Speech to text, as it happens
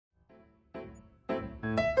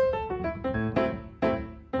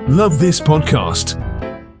Love this podcast?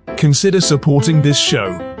 Consider supporting this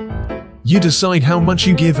show. You decide how much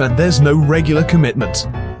you give and there's no regular commitment.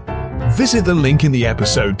 Visit the link in the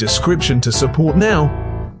episode description to support now.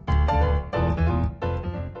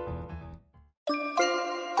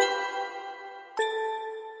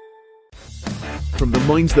 From the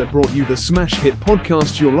minds that brought you the smash hit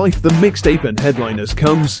podcast Your Life the Mixtape and Headliners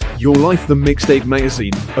comes Your Life the Mixtape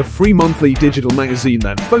magazine, a free monthly digital magazine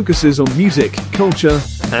that focuses on music, culture,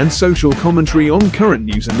 and social commentary on current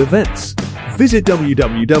news and events. Visit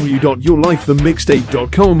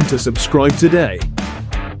www.yourlifethemixtape.com to subscribe today.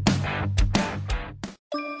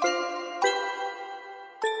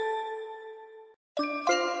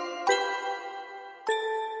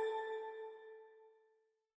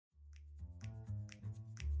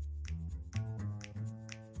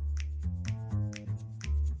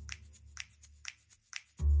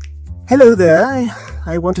 Hello there.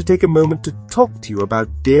 I want to take a moment to talk to you about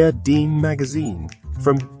Dear Dean magazine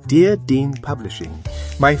from Dear Dean Publishing,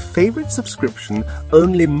 my favorite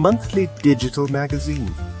subscription-only monthly digital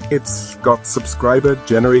magazine. It's got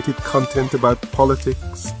subscriber-generated content about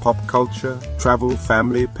politics, pop culture, travel,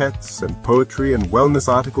 family, pets, and poetry and wellness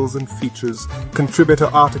articles and features, contributor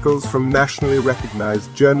articles from nationally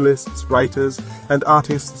recognized journalists, writers, and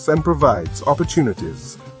artists, and provides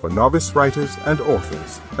opportunities for novice writers and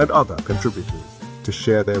authors and other contributors to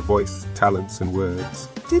share their voice, talents, and words.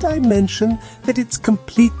 Did I mention that it's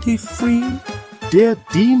completely free? Dear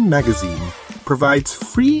Dean magazine provides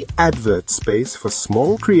free advert space for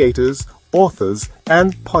small creators, authors,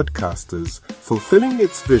 and podcasters, fulfilling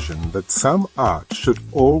its vision that some art should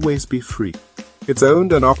always be free. It's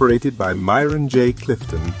owned and operated by Myron J.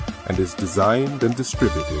 Clifton and is designed and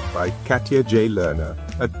distributed by Katya J. Lerner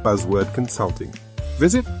at Buzzword Consulting.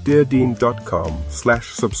 Visit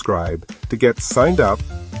deardean.com/subscribe to get signed up.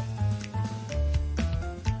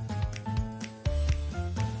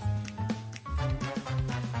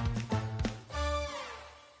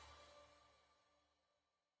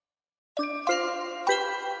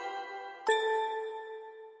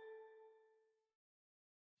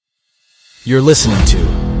 You're listening to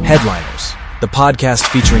Headliners, the podcast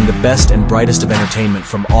featuring the best and brightest of entertainment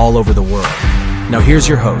from all over the world. Now here's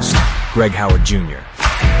your host, Greg Howard Jr.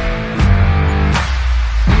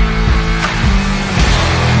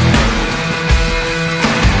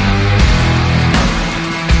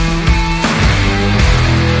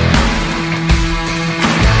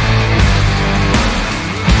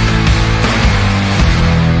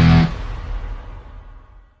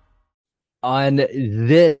 On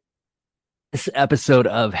this episode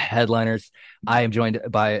of Headliners, I am joined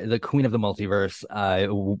by the queen of the multiverse,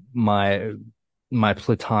 my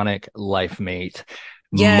platonic life mate,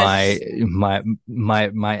 yes.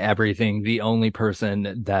 my everything, the only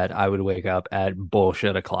person that I would wake up at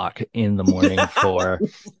bullshit o'clock in the morning for.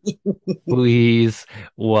 Please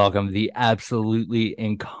welcome the absolutely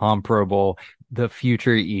incomparable, the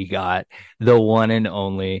future EGOT, the one and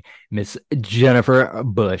only Miss Jennifer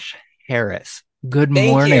Bush Harris. Good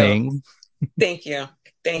morning. Thank you.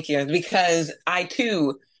 Because I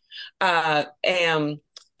too am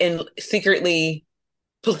secretly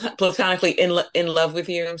platonically in love with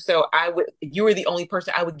you. So you were the only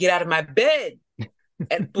person I would get out of my bed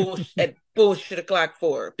at bullshit o'clock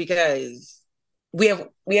for, because we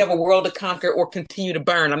have a world to conquer or continue to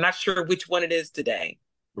burn. I'm not sure which one it is today.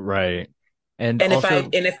 Right. And also,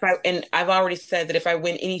 I've already said that if I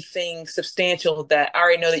win anything substantial, that I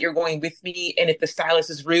already know that you're going with me. And if the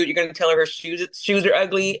stylist is rude, you're going to tell her shoes are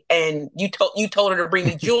ugly. And you told her to bring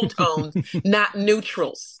me jewel tones, not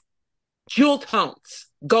neutrals. Jewel tones,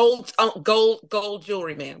 gold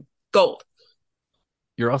jewelry, man, gold.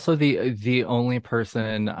 You're also the only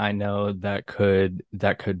person I know that could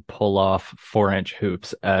pull off 4-inch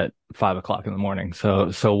hoops at 5 o'clock in the morning.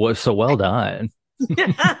 So well done.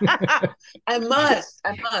 I must.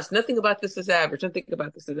 Nothing about this is average.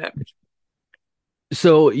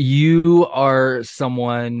 So you are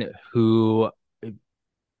someone who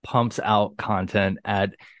pumps out content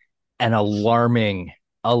at an alarming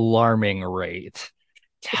rate.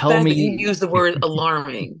 Tell me, you use the word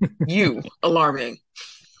alarming. Alarming.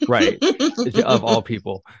 Right. Of all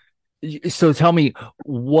people. So tell me,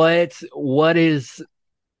 what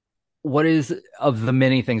is of the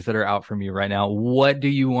many things that are out from you right now, what do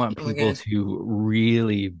you want people to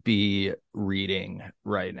really be reading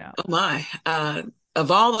right now? Oh my, of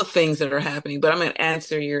all the things that are happening, but I'm going to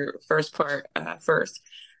answer your first part first.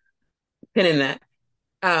 Pin in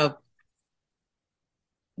that.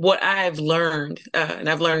 What I've learned, and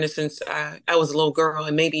I've learned this since I was a little girl,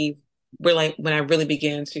 and maybe when I really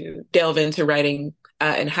began to delve into writing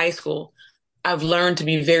in high school, I've learned to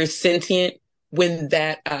be very sentient when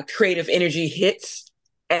that creative energy hits,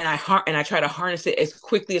 and I try to harness it as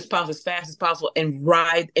quickly as possible, as fast as possible, and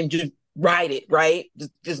just ride it. Right,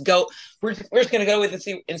 just go. We're just gonna go with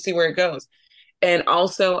it and see where it goes. And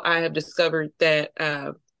also, I have discovered that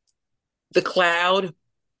the cloud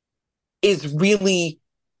is really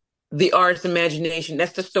the artist's imagination.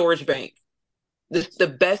 That's the storage bank. The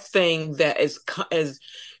best thing that is as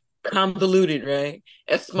convoluted, right,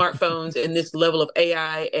 as smartphones and this level of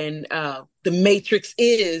AI and the matrix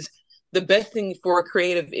is, the best thing for a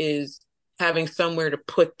creative is having somewhere to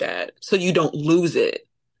put that so you don't lose it.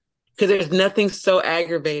 Because there's nothing so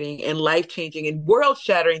aggravating and life-changing and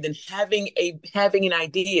world-shattering than having an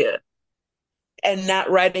idea and not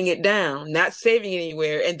writing it down, not saving it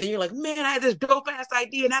anywhere. And then you're like, man, I had this dope ass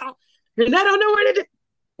idea and I don't know where to do.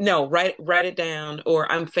 No, write it down.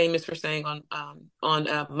 Or I'm famous for saying on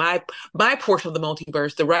my portion of the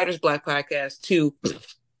multiverse, the Writer's Black podcast, to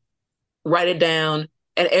write it down.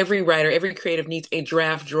 And every writer, every creative needs a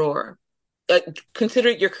draft drawer. Consider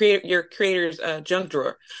it your creator's junk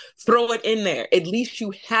drawer. Throw it in there. At least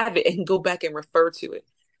you have it and can go back and refer to it.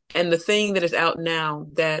 And the thing that is out now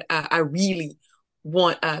that I really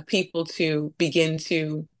want people to begin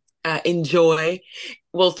to enjoy,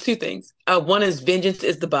 well, two things. One is Vengeance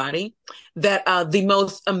is the Body. That the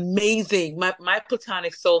most amazing, my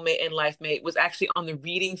platonic soulmate and life mate was actually on the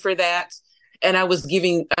reading for that. And I was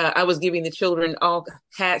giving the children all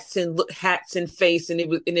hats and face, and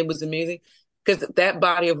it was amazing because that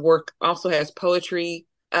body of work also has poetry,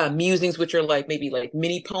 musings, which are maybe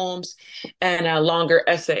mini poems, and longer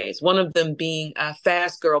essays. One of them being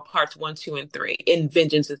Fast Girl Parts 1, 2, and 3 in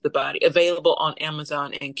Vengeance is the Body, available on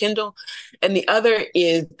Amazon and Kindle. And the other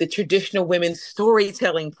is the Traditional Women's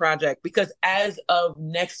Storytelling Project, because as of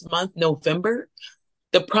next month, November,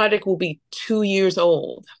 the project will be 2 years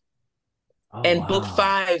old. Oh, and wow. Book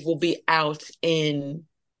 5 will be out in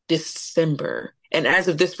December. And as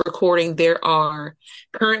of this recording, there are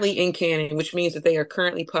currently in canon, which means that they are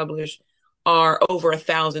currently published, are over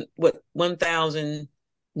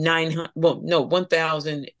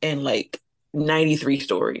 1,093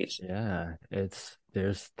 stories. Yeah,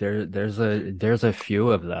 there's a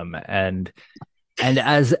few of them, and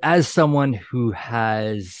as someone who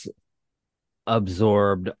has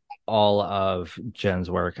absorbed all of Jen's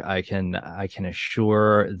work, I can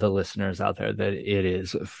assure the listeners out there that it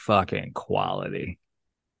is fucking quality.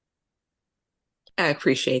 I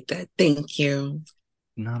appreciate that. Thank you.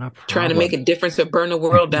 Not a problem. Trying to make a difference or burn the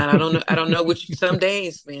world down. I don't know which. Some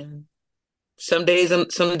days, man. Some days I'm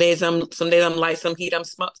light. Some heat. I'm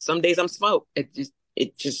smoke. Some days I'm smoke.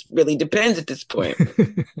 It just really depends at this point.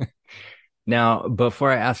 Now,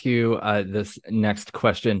 before I ask you this next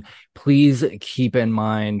question, please keep in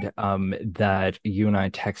mind that you and I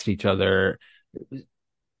text each other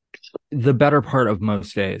the better part of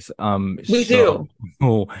most days. We do.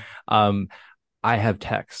 I have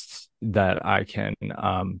texts that I can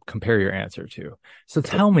compare your answer to. So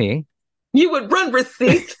tell me. You would run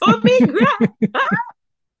receipts for me,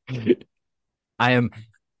 I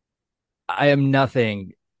am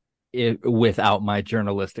nothing without my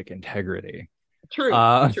journalistic integrity. True.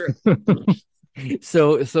 True.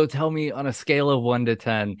 So tell me, on a scale of 1 to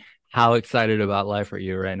 10, how excited about life are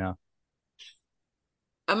you right now?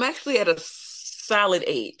 I'm actually at a solid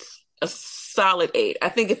 8. A solid 8. I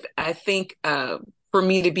think for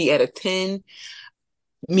me to be at a 10,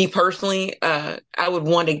 me personally, I would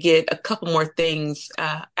want to get a couple more things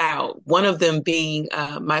out. One of them being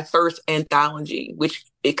my first anthology, which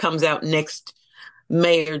it comes out next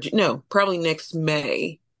May probably next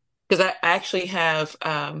May, because I actually have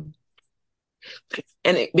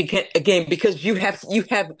because you have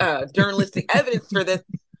journalistic evidence for this.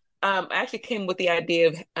 I actually came with the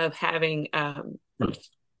idea of having an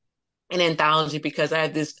anthology, because I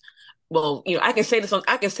have this. Well, I can say this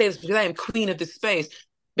because I am queen of this space,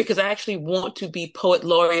 because I actually want to be poet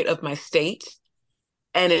laureate of my state,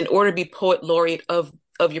 and in order to be poet laureate of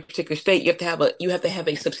your particular state, you have to have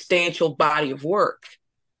a substantial body of work.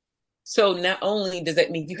 So not only does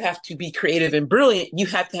that mean you have to be creative and brilliant, you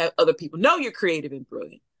have to have other people know you're creative and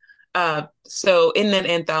brilliant. So in that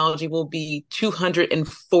anthology will be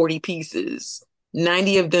 240 pieces,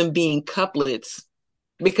 90 of them being couplets,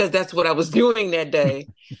 because that's what I was doing that day.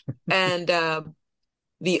 And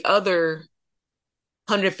the other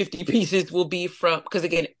 150 pieces will be because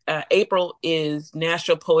again, April is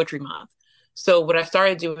National Poetry Month. So what I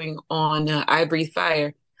started doing on I Breathe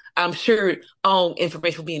Fire, I'm sure all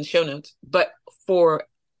information will be in the show notes, but for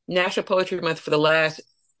National Poetry Month, for the last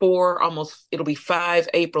it'll be 5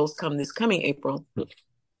 Aprils come this coming April,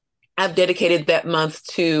 I've dedicated that month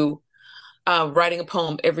to writing a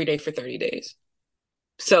poem every day for 30 days.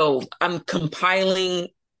 So I'm compiling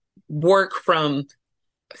work from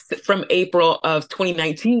April of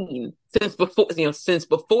 2019, since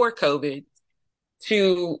before COVID,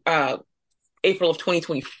 to April of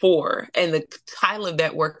 2024. And the title of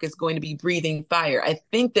that work is going to be Breathing Fire. I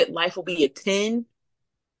think that life will be a 10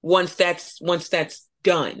 once that's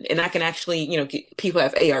done. And I can actually, people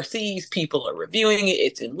have ARCs, people are reviewing it,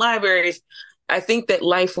 it's in libraries. I think that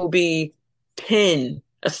life will be 10,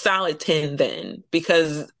 a solid 10 then,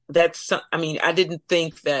 because I didn't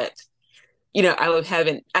think that,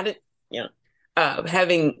 having, I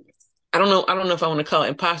don't know if I want to call it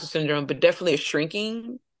imposter syndrome, but definitely a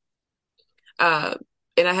shrinking. And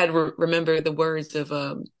I had to remember the words of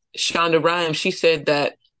Shonda Rhimes. She said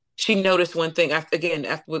that she noticed one thing after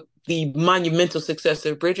the monumental success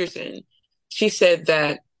of Bridgerton. She said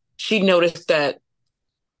that she noticed that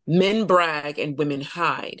men brag and women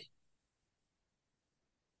hide.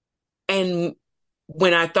 And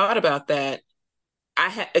when I thought about that, I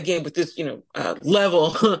had, again, with this,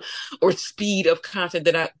 level or speed of content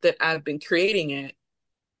that I've been creating at,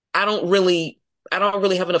 I don't really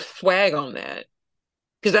have enough swag on that.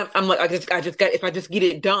 Because I'm like, if I just get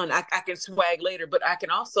it done, I can swag later, but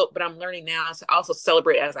I'm learning now to also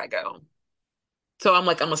celebrate as I go. So I'm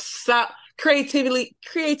like, I'm a creativity,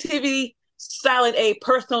 solid A,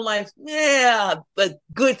 personal life. Yeah, a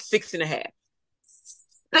good 6.5.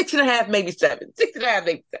 6.5, maybe 7. 6.5,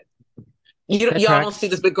 maybe 7. Y'all don't see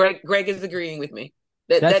this, but Greg is agreeing with me.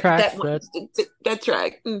 That tracks. That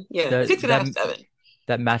track. Yeah, 6.5, 7.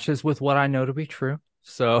 That matches with what I know to be true.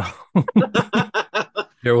 So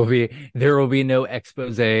there will be no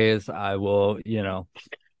exposés. I will,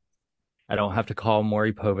 I don't have to call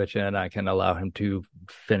Maury Povich in. I can allow him to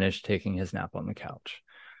finish taking his nap on the couch.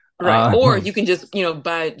 Right. Or you can just,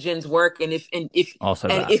 buy Jen's work, and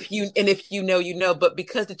if you know, but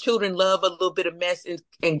because the children love a little bit of mess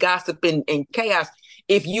and gossip and chaos,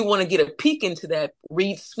 if you want to get a peek into that,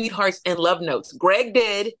 read Sweethearts and Love Notes. Greg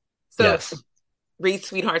did. So yes. Read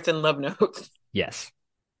Sweethearts and Love Notes. Yes.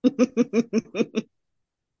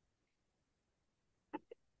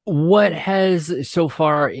 What has so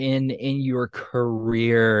far in your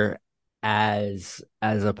career as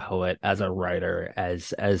a poet, as a writer,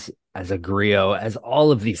 as a griot, as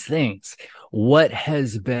all of these things, what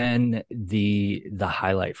has been the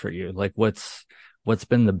highlight for you? Like what's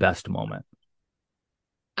been the best moment?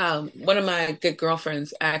 One of my good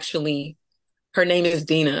girlfriends, actually, her name is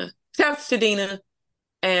Dina. Shouts to Dina.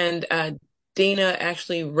 And Dina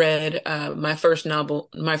actually read my first novel,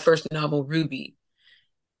 Ruby.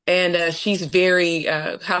 And she's very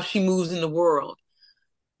how she moves in the world,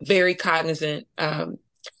 very cognizant.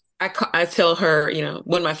 I tell her,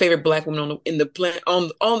 one of my favorite Black women on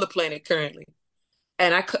the planet currently,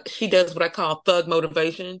 and she does what I call thug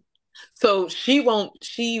motivation. So she won't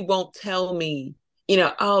tell me,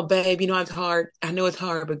 oh babe, it's hard. I know it's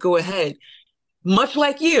hard, but go ahead. Much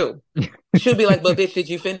like you, she'll be like, but bitch, did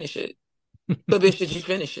you finish it? But bitch, did you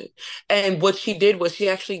finish it? And what she did was she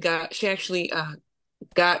actually got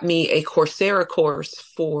me a Coursera course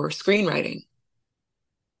for screenwriting.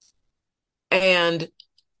 And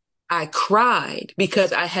I cried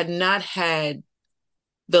because I had not had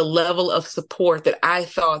the level of support that I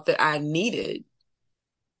thought that I needed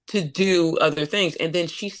to do other things. And then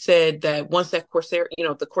she said that once that Coursera,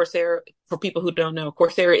 the Coursera, for people who don't know,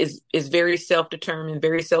 Coursera is very self-determined,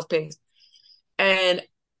 very self-paced. And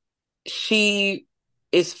she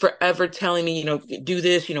is forever telling me, do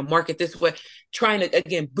this, market this way, trying to,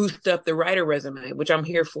 again, boost up the writer resume, which I'm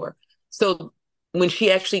here for. So when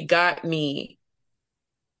she actually got me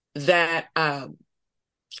that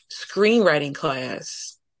screenwriting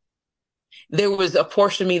class, there was a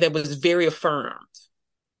portion of me that was very affirmed.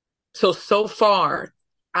 So far,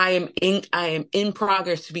 I am in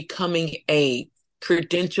progress to becoming a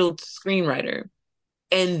credentialed screenwriter.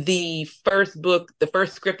 And the first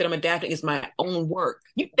script that I'm adapting is my own work.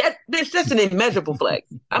 That's just an immeasurable flex.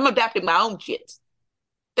 I'm adapting my own shit.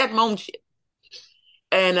 That's my own shit.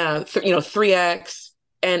 And 3 acts.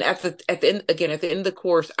 And at the end of the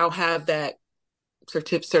course, I'll have that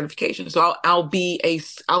certification. So I'll be a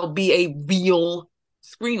real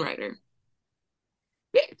screenwriter.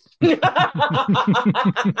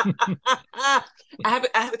 I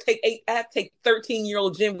have to take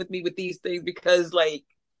 13-year-old Jim with me with these things, because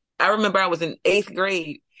I remember I was in 8th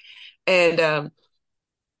grade and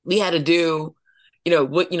we had to do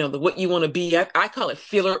what you want to be. I call it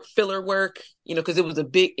filler work, because it was a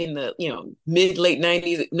big in the mid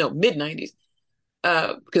 90s,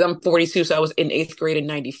 because I'm 42, so I was in 8th grade in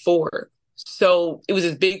 94. So it was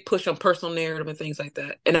this big push on personal narrative and things like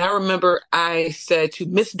that. And I remember I said to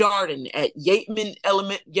Miss Darden at Yateman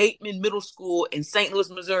Middle School in St. Louis,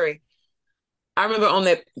 Missouri. I remember on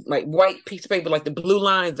that like white piece of paper, like the blue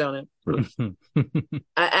lines on it.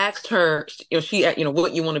 I asked her,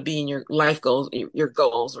 what you want to be in your life goals, your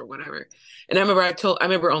goals or whatever. And I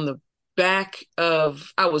remember on the back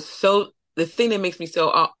of, the thing that makes me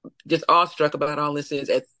so just awestruck about all this is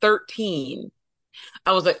at 13,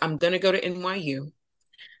 I was like, I'm going to go to NYU.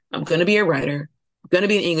 I'm going to be a writer. I'm going to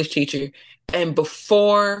be an English teacher. And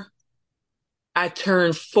before I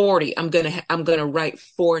turn 40, I'm going to write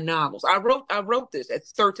 4 novels. I wrote this at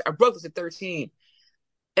 13. I wrote this at 13.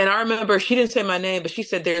 And I remember she didn't say my name, but she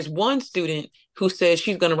said there's one student who says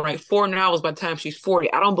she's going to write 4 novels by the time she's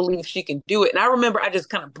 40. I don't believe she can do it. And I remember I just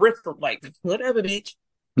kind of bristled like, whatever, bitch.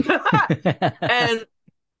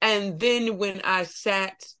 and then when I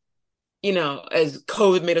sat, as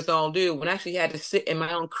COVID made us all do, when I actually had to sit in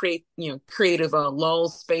my own creative lull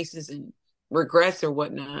spaces and regrets or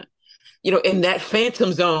whatnot, in that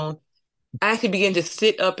phantom zone, I actually began to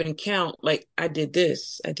sit up and count, like, I did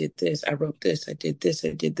this, I wrote this, I did this,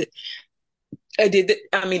 I did that. I did that.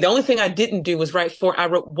 I mean, the only thing I didn't do was I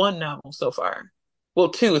wrote 1 novel so far. Well,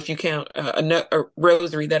 2, if you count a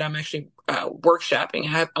Rosary that I'm actually workshopping.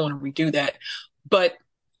 I want to redo that. But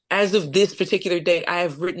as of this particular date, I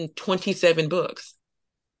have written 27 books.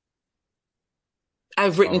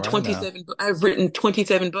 I've written 27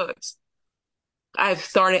 books. I've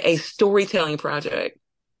started a storytelling project.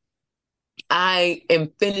 I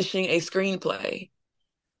am finishing a screenplay.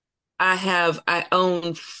 I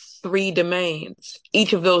own 3 domains.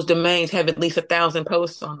 Each of those domains have at least 1,000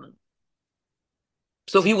 posts on them.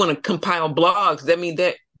 So if you want to compile blogs,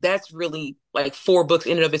 that's really like 4 books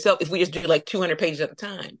in and of itself. If we just do like 200 pages at a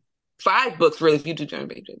time, 5 books really, if you do 200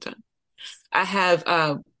 pages at a time. I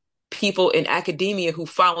have people in academia who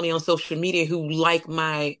follow me on social media who like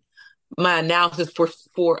my analysis for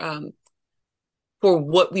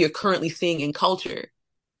what we are currently seeing in culture.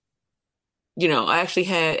 I actually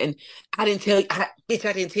had, and I didn't tell you, bitch,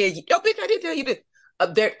 I didn't tell you. Oh, bitch, I didn't tell you this.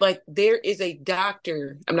 There is a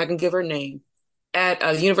doctor, I'm not going to give her name, at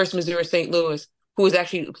the University of Missouri, St. Louis, who is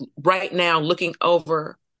actually right now looking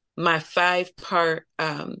over my 5-part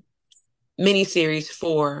miniseries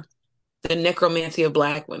for the necromancy of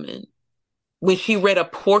Black women. When she read a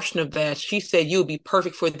portion of that, she said, "You'll be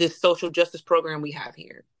perfect for this social justice program we have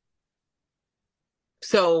here."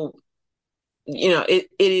 So, it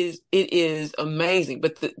is amazing,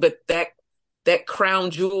 but that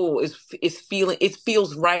crown jewel it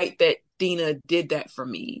feels right that Dina did that for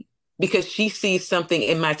me, because she sees something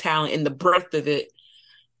in my talent, in the breadth of it,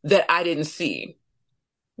 that I didn't see.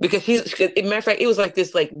 Because as a matter of fact, it was like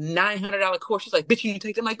this like $900 course. She's like, "Bitch, you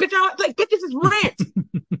take them." I'm like, bitch, this is rent.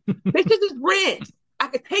 Bitch, this is rent. I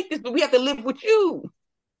could take this, but we have to live with you.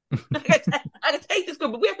 I could take this,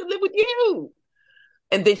 but we have to live with you.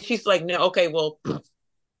 And then she's like, "No, okay, well,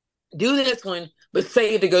 do this one, but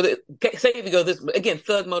save to go this." Again,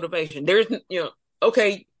 thug motivation. There's,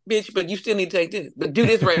 okay, bitch, but you still need to take this, but do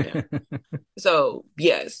this right now. So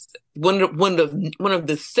yes, one of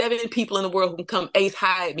the 7 people in the world who can come ace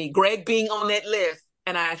high at me, Greg being on that list,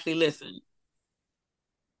 and I actually listen.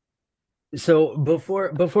 So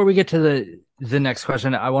before we get to the next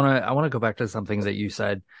question, I want to go back to something that you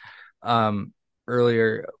said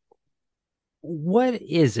earlier. What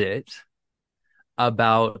is it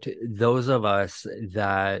about those of us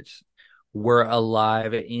that were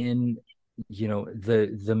alive in,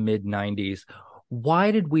 the mid 90s?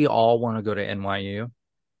 Why did we all want to go to NYU?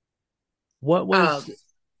 What was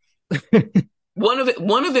one of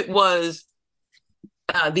it was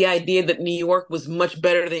the idea that New York was much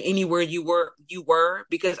better than anywhere you were,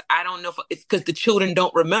 because I don't know if it's because the children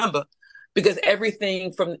don't remember, because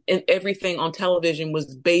everything on television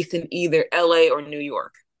was based in either LA or New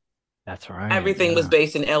York. That's right. Everything was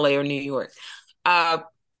based in LA or New York.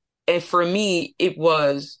 And for me, it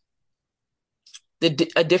was a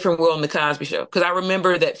different world in the Cosby Show. Because I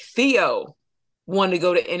remember that Theo wanted to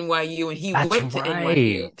go to NYU, and he went to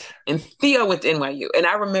NYU. And Theo went to NYU. And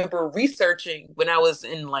I remember researching when I was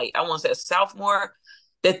in, like, I want to say a sophomore,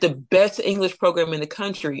 that the best English program in the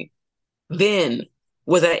country then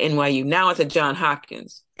was at NYU. Now it's at Johns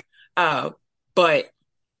Hopkins. But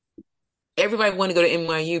everybody wanted to go to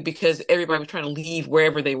NYU because everybody was trying to leave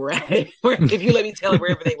wherever they were at. If you let me tell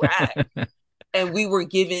wherever they were at. And we were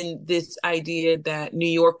given this idea that New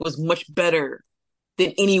York was much better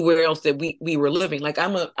than anywhere else that we were living. Like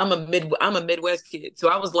I'm a Midwest kid. So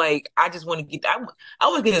I was like, I just want to get, I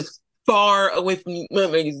want to get as far away from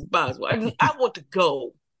Memphis as possible. I want to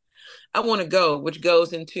go. I want to go, which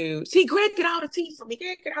goes into, see, Greg, get out of tea for me.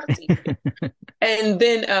 Greg, get out of tea for me. And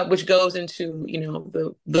then, which goes into,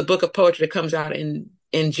 the book of poetry that comes out in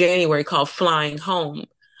January called Flying Home,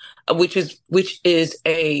 which is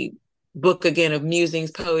a book again of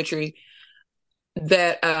musings, poetry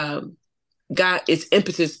that got its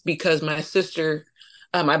impetus because my sister,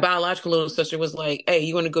 my biological little sister, was like, "Hey,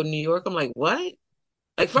 you want to go to New York?" I'm like, "What?"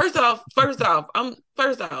 Like, first off,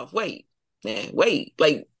 wait, man, wait.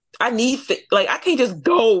 Like, I can't just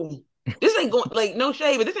go. This ain't going, like, no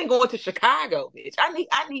shade, but this ain't going to Chicago, bitch. I need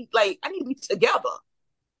to be together.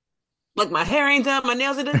 Like, my hair ain't done, my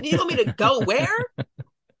nails are done. You want me to go where?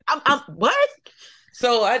 I'm what?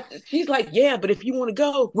 So she's like, yeah, but if you want to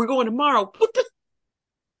go, we're going tomorrow. What the?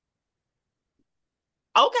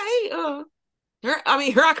 Okay, here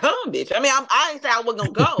I come, bitch. I ain't say I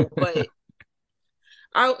wasn't gonna go, but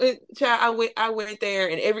I went there,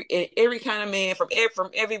 and every kind of man from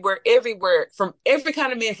everywhere, from every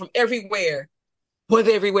kind of man from everywhere was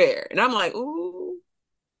everywhere, and I'm like, ooh.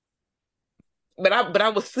 But I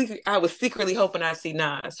was secretly hoping I'd see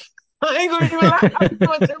Nas. I ain't gonna even lie. I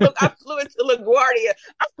flew into LaGuardia.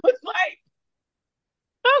 I was like,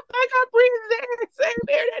 I breathe there, same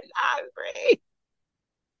air that Nas breathe.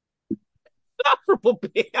 Insufferable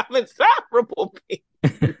being. I'm insufferable being.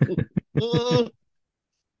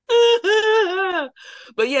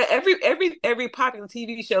 But yeah, every popular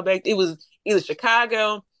TV show back, it was either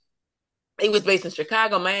Chicago, it was based in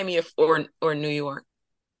Chicago, Miami, or New York.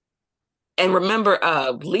 And remember,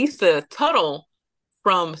 Lisa Tuttle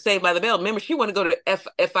from Saved by the Bell. Remember, she wanted to go to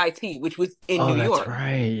FIT, which was in New York. That's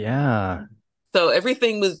right. Yeah. So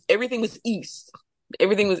everything was east.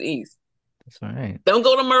 Everything was east. That's right. Don't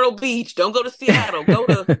go to Myrtle Beach. Don't go to Seattle. Go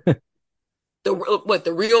to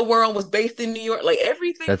the Real World was based in New York. Like,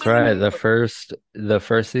 everything. That's right. The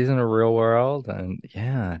first season of Real World, and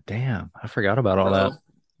yeah, damn, I forgot about all that.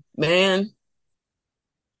 Man.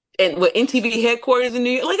 And with MTV headquarters in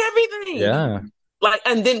New York, like, everything. Yeah. Like,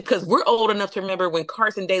 and then because we're old enough to remember when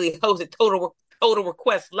Carson Daly hosted Total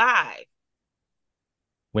Request Live.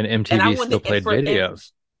 When MTV still played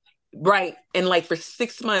videos. Right. And like for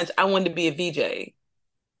 6 months, I wanted to be a VJ.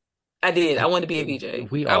 I did. I wanted to be a VJ.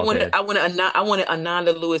 I wanted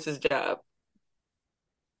Ananda Lewis's job.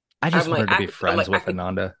 I just wanted to be friends with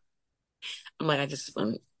Ananda. I'm like,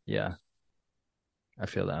 yeah. I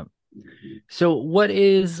feel that. So what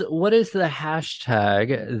is the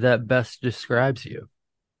hashtag that best describes you?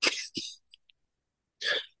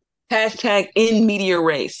 Hashtag in media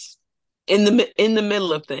race, in the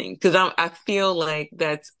middle of things, because I feel like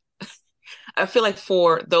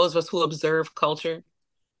for those of us who observe culture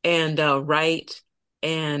and write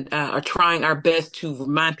and are trying our best to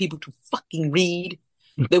remind people to fucking read,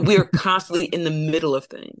 that we are constantly in the middle of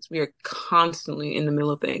things. We are constantly in the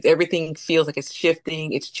middle of things. Everything feels like it's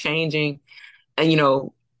shifting, it's changing, and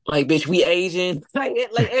like, bitch, we Asian,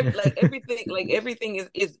 everything, like everything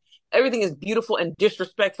is beautiful and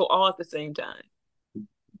disrespectful all at the same time.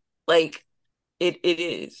 Like, it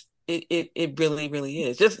is. It really, really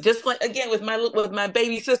is. Just like, again, with my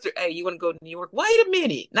baby sister. Hey, you want to go to New York? Wait a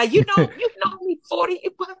minute. Now, you've known me 40.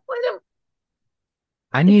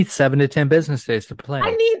 I need 7 to 10 business days to plan.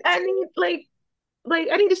 I need I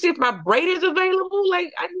need to see if my braid is available.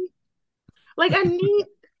 I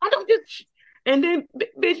don't just. And then,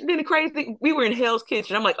 bitch, then the crazy thing, we were in Hell's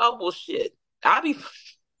Kitchen. I'm like, oh, well, shit. I'll be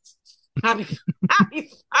fine.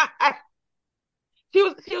 She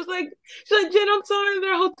was like, Jen, I'm sorry,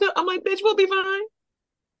 they're a hotel. I'm like, bitch, we'll be fine.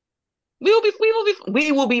 We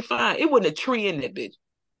will be fine. It wasn't a tree in that bitch.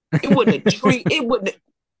 It wasn't a tree. It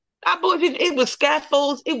was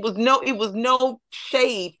scaffolds. It was no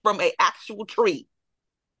shade from an actual tree.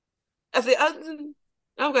 I said,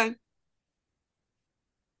 okay.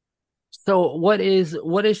 So what is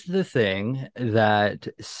the thing that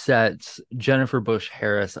sets Jennifer Bush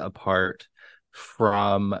Harris apart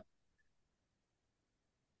from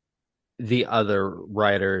the other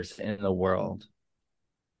writers in the world?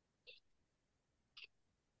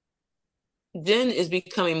 Jen is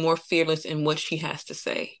becoming more fearless in what she has to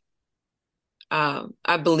say.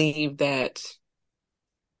 I believe that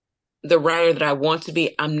the writer that I want to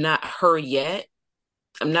be, I'm not her yet.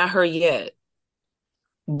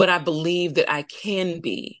 But I believe that I can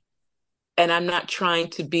be. And I'm not trying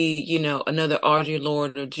to be, another Audre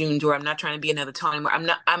Lorde or June Dore. I'm not trying to be another Toni.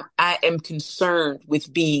 I am concerned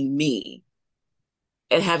with being me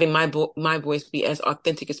and having my voice be as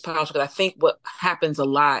authentic as possible. Because I think what happens a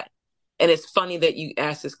lot, and it's funny that you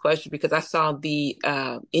asked this question, because I saw and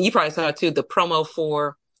you probably saw it too, the promo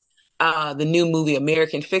for the new movie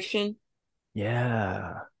American Fiction.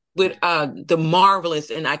 Yeah. with the marvelous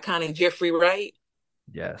and iconic Jeffrey Wright.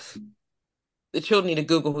 Yes. The children need to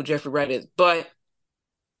Google who Jeffrey Wright is. But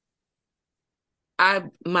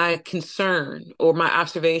my concern or my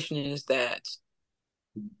observation is that,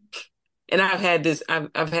 and I've had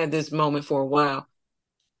this moment for a while,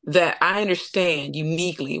 that I understand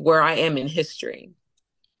uniquely where I am in history.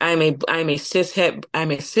 I'm a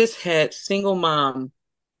cishet single mom,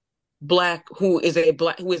 black who is a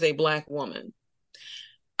black woman.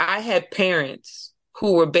 I had parents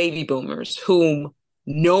who were baby boomers, whom,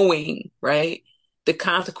 knowing, right, the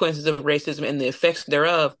consequences of racism and the effects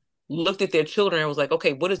thereof, looked at their children and was like,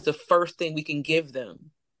 okay, what is the first thing we can give them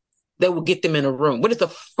that will get them in a room? What is the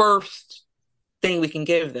first thing we can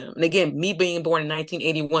give them? And again, me being born in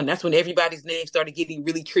 1981, that's when everybody's name started getting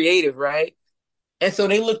really creative, right? And so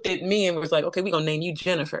they looked at me and was like, okay, we're gonna name you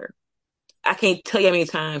Jennifer. I can't tell you how many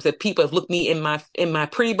times that people have looked me in my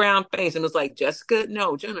pretty brown face and was like, Jessica,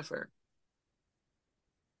 no, Jennifer.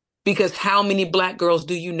 Because how many black girls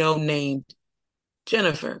do you know named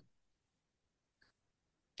Jennifer?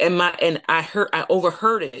 And I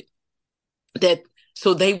overheard it, that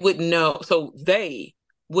so they would know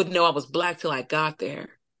I was black till I got there.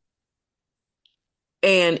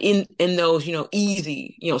 And in those,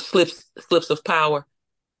 easy, slips of power,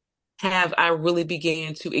 have I really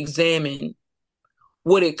began to examine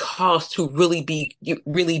what it costs to really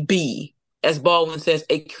be, as Baldwin says,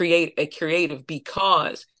 a creative,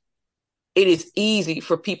 because it is easy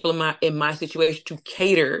for people in my situation to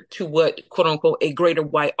cater to what, quote unquote, a greater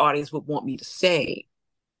white audience would want me to say.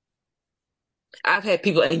 I've had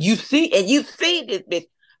people, and you've seen it.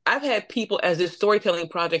 I've had people, as this storytelling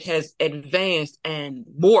project has advanced and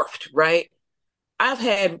morphed, right? I've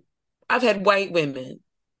had white women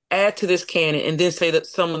add to this canon and then say that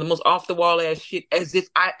some of the most off the wall ass shit, as if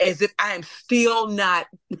I am still not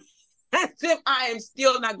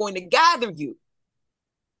going to gather you.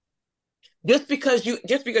 Just because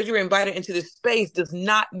you're invited into this space does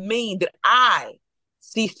not mean that I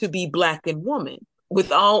cease to be black and woman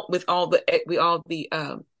with all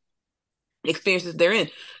the experiences therein.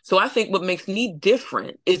 So I think what makes me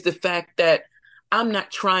different is the fact that I'm not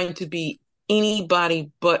trying to be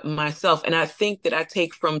anybody but myself. And I think that I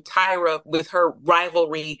take from Tyra with her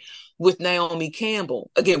rivalry with Naomi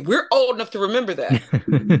Campbell. Again, we're old enough to remember that.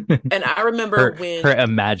 And I remember her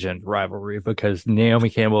imagined rivalry, because Naomi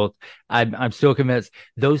Campbell, I'm still convinced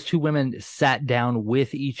those two women sat down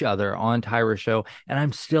with each other on Tyra's show, and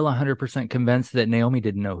I'm still 100% convinced that Naomi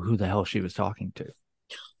didn't know who the hell she was talking to.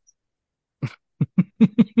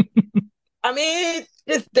 I mean,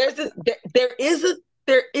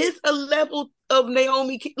 there is a level of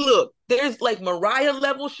Naomi. Look, there's like Mariah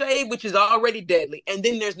level shade, which is already deadly. And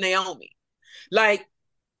then there's Naomi. Like,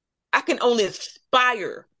 I can only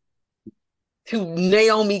aspire to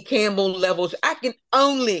Naomi Campbell levels. I can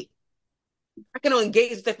only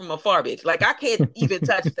gaze that from afar, bitch. Like, I can't even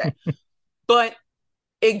touch that. But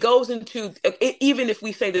it goes into, even if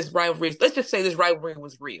we say this rivalry, let's just say this rivalry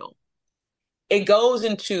was real. It goes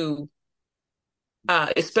into,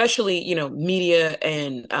 especially, media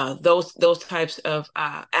and those types of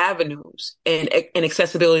avenues and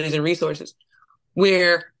accessibilities and resources,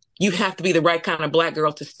 where you have to be the right kind of black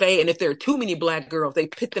girl to stay. And if there are too many black girls, they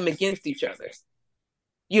pit them against each other.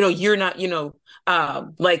 You're not,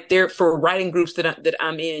 like there for writing groups that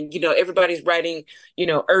I'm in, everybody's writing,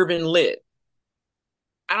 urban lit.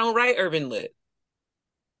 I don't write urban lit.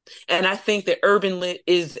 And I think that urban lit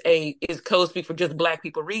is code speak for just black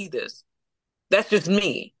people read this. That's just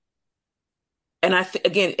me. And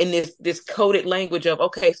again, in this coded language of,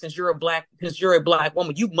 okay, since you're a black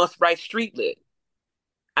woman, you must write street lit.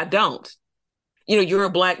 I don't. You're a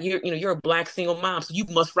black single mom, so you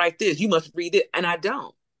must write this. You must read it, and I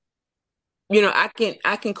don't. I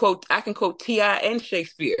can quote T.I. and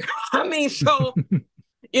Shakespeare. I mean, so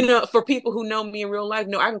for people who know me in real life,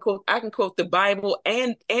 I can quote the Bible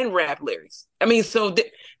and rap lyrics. I mean, so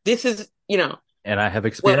this is And I have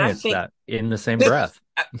experienced that in the same breath.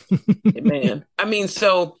 Man, I mean,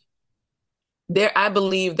 so there, I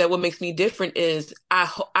believe that what makes me different is I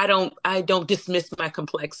don't dismiss my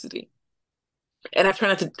complexity, and I try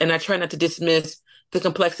not to dismiss the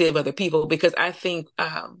complexity of other people, because I think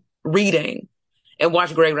reading, and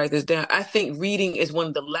watch Greg write this down, I think reading is one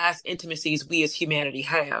of the last intimacies we as humanity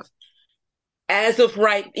have. As of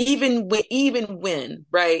right, even when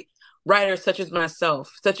right. Writers such as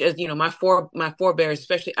myself, such as my forebears,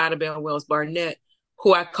 especially Ida Bell Wells Barnett,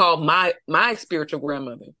 who I call my spiritual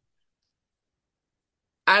grandmother.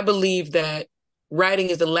 I believe that writing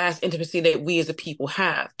is the last intimacy that we as a people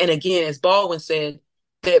have. And again, as Baldwin said,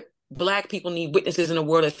 that Black people need witnesses in a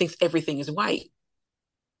world that thinks everything is white.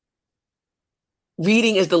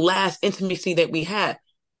 reading is the last intimacy that we have.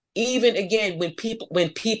 Even again, when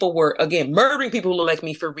people were again murdering people who look like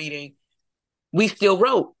me for reading, we still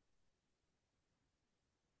wrote.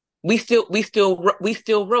 We still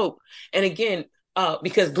wrote. And again,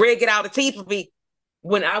 because Greg get out of tea for me,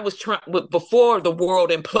 when I was before the world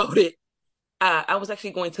imploded, I was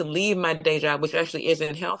actually going to leave my day job, which actually is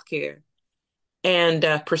in healthcare, and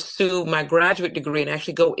pursue my graduate degree and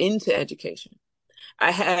actually go into education.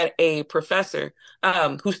 I had a professor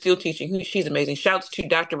who's still teaching. She's amazing. Shouts to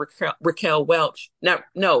Dr. Raquel Welch.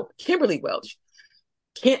 No, Kimberly Welch.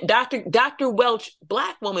 Dr. Welch,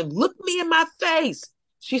 Black woman, looked me in my face.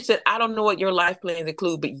 She said, I don't know what your life plans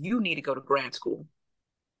include, but you need to go to grad school.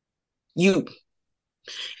 You.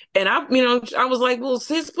 And I was like, well,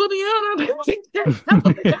 sis, put me on.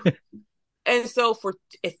 And so for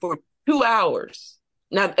 2 hours,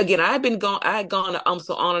 now again, I had gone to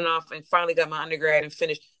UMSL on and off and finally got my undergrad and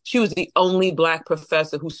finished. She was the only Black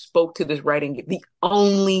professor who spoke to this writing, the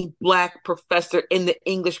only Black professor in the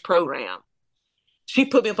English program. She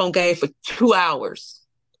put me up on game for 2 hours.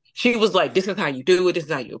 She was like, this is how you do it. This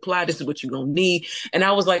is how you apply. This is what you're going to need. And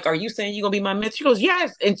I was like, are you saying you're going to be my mentor? She goes,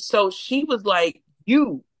 yes. And so she was like,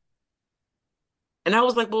 you. And I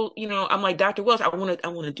was like, well, I'm like, Dr. Welch, I want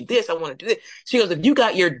to do this. I want to do this. She goes, if you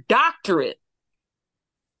got your doctorate,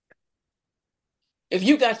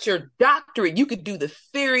 you could do the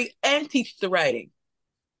theory and teach the writing.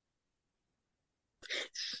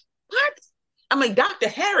 What? I'm like, Dr.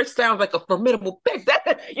 Harris sounds like a formidable bitch.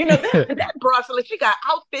 That broad, so like, she got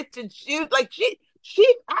outfits and shoes. Like she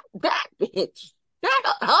that bitch.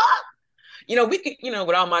 We could,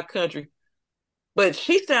 with all my country, but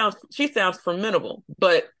she sounds formidable.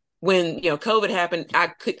 But when COVID happened, I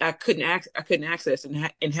couldn't access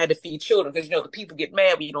and had to feed children because the people get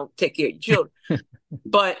mad when you don't take care of your children.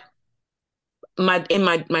 But my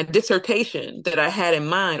dissertation that I had in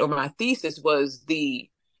mind, or my thesis, was the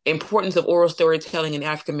importance of oral storytelling in the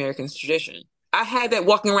African American tradition. I had that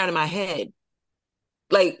walking around in my head.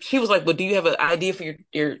 Like, she was like, well, do you have an idea for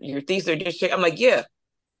your thesis or dissertation? I'm like, yeah.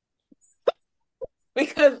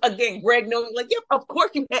 Because again, Greg knows, like, yeah, of course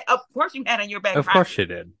you had in your back. Of course you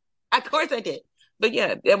did. Of course I did. But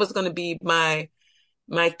yeah, that was going to be my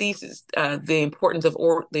thesis, the importance of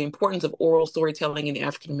oral storytelling in the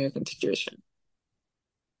African American tradition.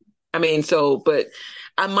 I mean, but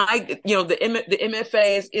I might, the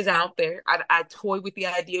MFA is out there. I toy with the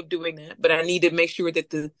idea of doing that, but I need to make sure that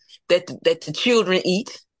the children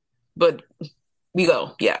eat. But we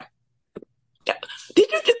go, yeah. Did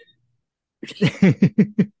you just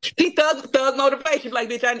see thug motivation? Like,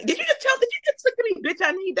 bitch, did you just look at me, bitch?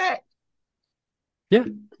 I need that.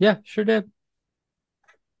 Yeah, sure did.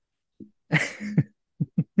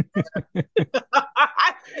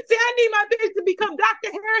 See, I need my bitch to become Dr.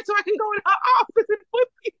 Harris so I can go in her office and put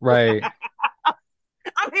me. Right.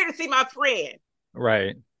 I'm here to see my friend.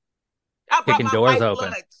 Right. Kicking doors open.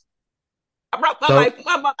 Blood. I brought my wife.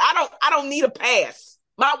 I don't need a pass.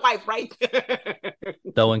 My wife, right?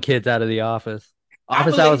 Throwing kids out of the office.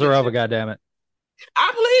 Office hours are over. Goddammit.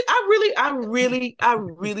 I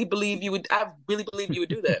really believe you would. I really believe you would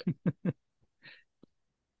do that.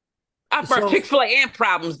 I brought Chick-fil-A and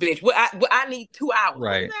problems, bitch. I need 2 hours.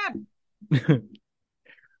 Right.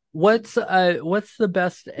 What's the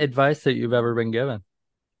best advice that you've ever been given?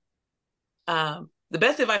 The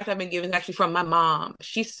best advice I've been given is actually from my mom.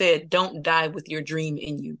 She said, "Don't die with your dream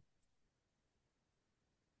in you."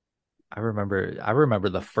 I remember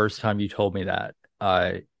the first time you told me that.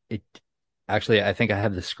 It actually, I think I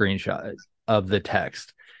have the screenshot of the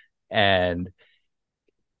text. And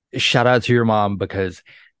shout out to your mom, because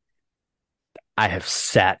I have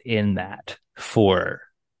sat in that for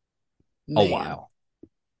a while.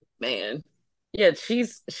 Man. Yeah,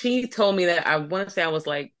 she told me that. I want to say I was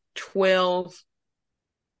like 12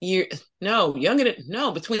 years. No, younger than,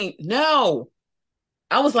 no.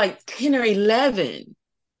 I was like 10 or 11.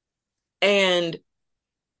 And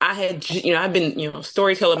I had, I've been,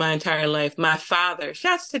 storyteller my entire life. My father,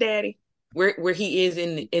 shouts to daddy, where he is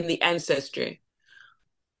in the ancestry.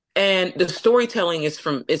 And the storytelling is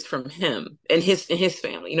from him and his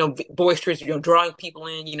family, boisterous, drawing people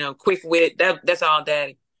in, quick wit. That's all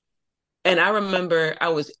daddy. And I remember I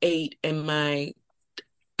was 8 and my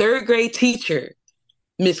 3rd grade teacher,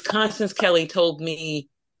 Miss Constance Kelly, told me,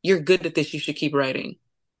 "You're good at this. You should keep writing."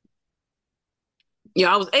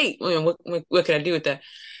 I was 8. What could I do with that?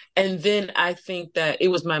 And then I think that it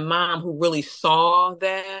was my mom who really saw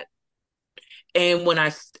that. And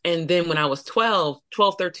then when I was 12,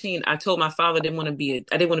 13, I told my father I didn't want to be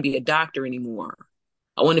a doctor anymore.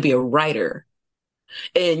 I wanted to be a writer.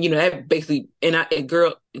 And that basically, and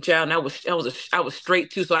girl, child, and I was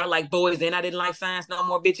straight too, so I like boys, and I didn't like science no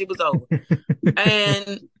more, bitch. It was over.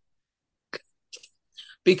 And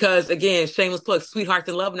because again, shameless plug, Sweethearts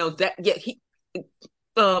and Love Notes. That yeah,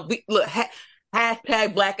 look.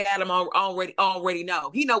 Hashtag Black Adam already know.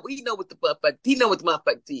 He know what the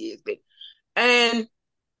motherfucker is, bitch. And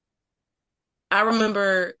I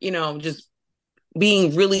remember, just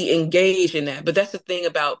being really engaged in that. But that's the thing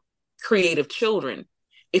about creative children.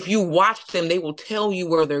 If you watch them, they will tell you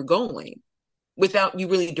where they're going without you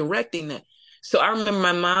really directing them. So I remember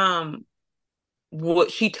my mom, what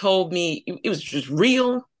she told me, it was just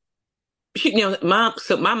real.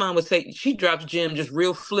 So my mom would say, she drops Jim just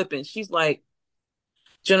real flippant. She's like,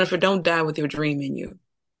 Jennifer, don't die with your dream in you.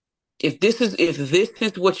 If this is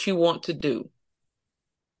what you want to do,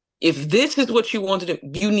 if this is what you want to do,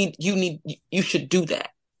 you should do that.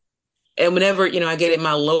 And whenever, I get at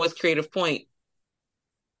my lowest creative point,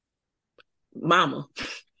 mama,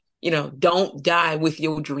 don't die with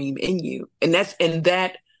your dream in you. And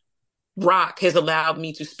that rock has allowed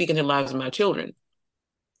me to speak into the lives of my children.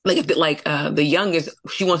 Like the youngest,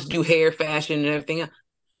 she wants to do hair, fashion, and everything else.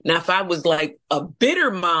 Now, if I was like a bitter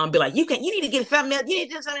mom, be like, you need to get something else. You need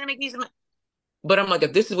to do something to make me something. But I'm like,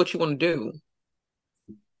 if this is what you want to do,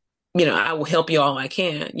 I will help you all I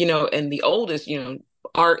can, and the oldest,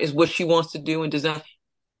 art is what she wants to do and design.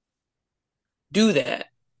 Do that.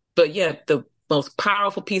 But yeah, the most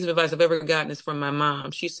powerful piece of advice I've ever gotten is from my mom.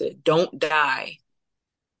 She said, don't die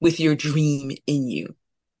with your dream in you.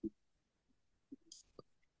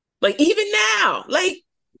 Like even now,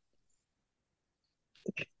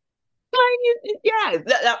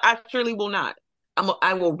 yeah, I surely will not.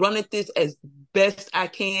 I will run at this as best I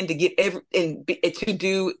can to get to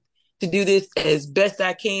do this as best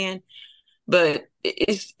I can. But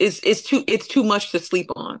it's too much to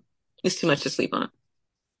sleep on. It's too much to sleep on.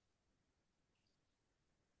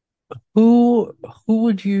 Who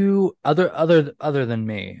would you other than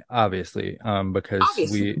me, obviously, because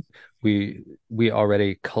Obviously. we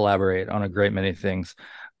already collaborate on a great many things.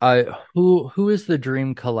 Who is the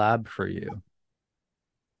dream collab for you?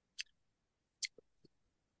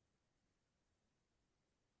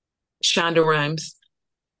 Shonda Rhimes.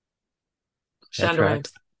 That's Shonda right.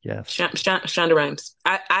 Rhimes. Yes. Shonda Rhimes.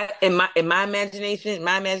 I in my imagination,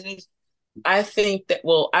 I think that,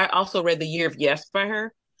 well, I also read The Year of Yes by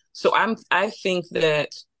her. So I think that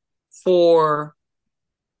for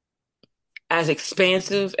as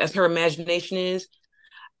expansive as her imagination is,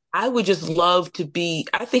 I would just love to be.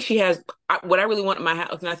 I think she has what I really want in my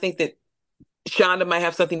house, and I think that Shonda might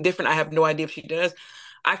have something different. I have no idea if she does.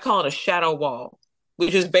 I call it a shadow wall,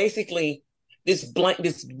 which is basically this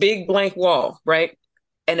big blank wall, right?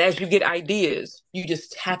 And as you get ideas, you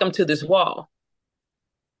just tack them to this wall.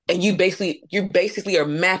 And you basically are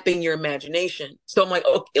mapping your imagination. So I'm like,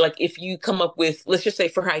 okay, like if you come up with, let's just say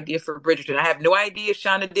for her idea for Bridgerton, I have no idea if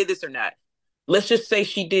Shonda did this or not. Let's just say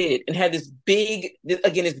she did and had this big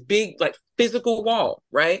like physical wall,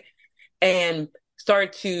 right? And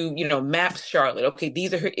start to, map Charlotte. Okay,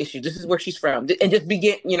 these are her issues. This is where she's from. And just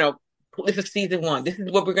begin, this is season 1. This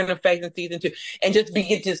is what we're going to face in season 2. And just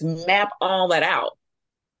begin to just map all that out.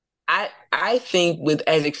 I think with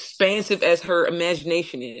as expansive as her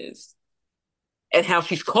imagination is and how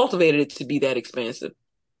she's cultivated it to be that expansive,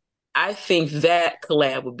 I think that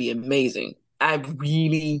collab would be amazing. I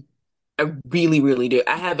really, really do.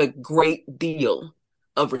 I have a great deal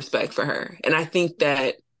of respect for her. And I think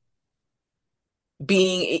that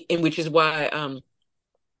which is why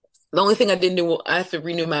the only thing I didn't do, I have to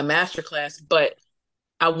renew my master class, but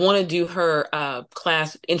I want to do her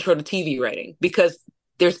class, Intro to TV Writing, because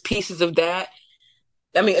there's pieces of that.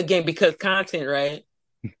 I mean, again, because content, right?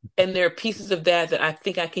 And there are pieces of that I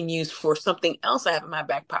think I can use for something else I have in my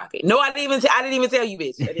back pocket. No, I didn't even tell you,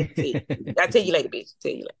 bitch. I didn't tell you. I'll tell you later, bitch.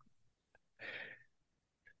 Tell you later.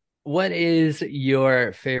 What is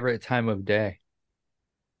your favorite time of day?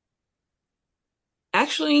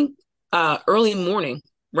 Actually, early morning,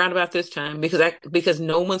 round about this time, because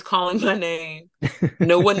no one's calling my name,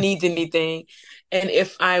 no one needs anything, and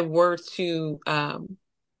if I were to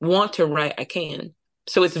want to write, I can.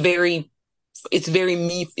 So it's very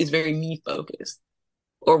me focused.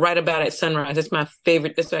 Or right about at sunrise. That's my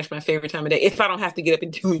favorite. That's actually my favorite time of day. If I don't have to get up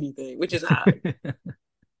and do anything, which is odd.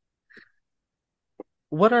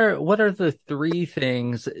 What are the 3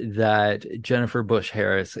 things that Jennifer Bush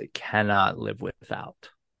Harris cannot live without?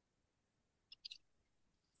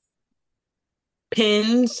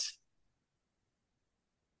 Pins,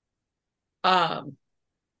 my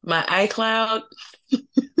iCloud,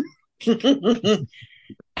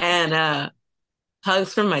 and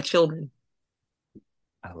hugs from my children.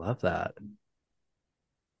 I love that.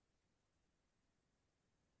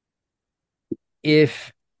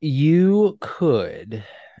 If you could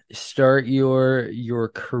start your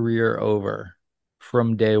career over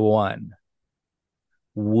from day one,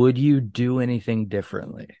 would you do anything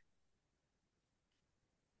differently?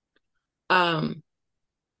 Um,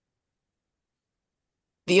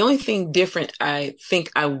 the only thing different I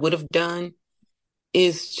think I would have done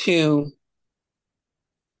is to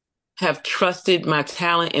have trusted my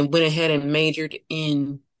talent and went ahead and majored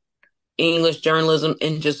in English journalism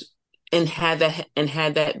and just and had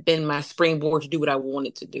that been my springboard to do what I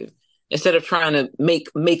wanted to do instead of trying to make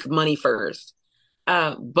money first.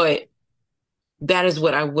 But that is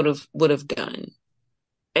what I would have done.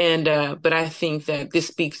 And but I think that this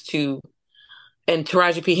speaks to, and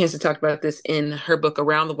Taraji P. Henson talked about this in her book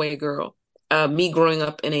Around the Way Girl. Me growing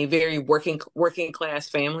up in a very working class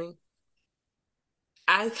family,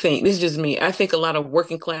 I think this is just me. I think a lot of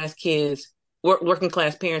working class kids, working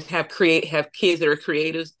class parents have kids that are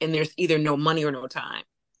creatives, and there's either no money or no time.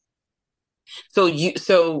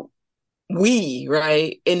 So we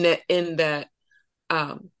right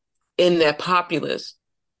um in that populace,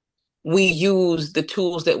 we use the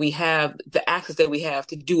tools that we have, the access that we have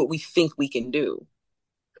to do what we think we can do.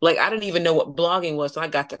 Like I didn't even know what blogging was, so I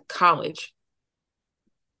got to college.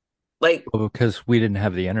 Like Well, because we didn't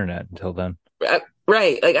have the internet until then.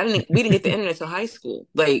 right, like we didn't get the internet till high school.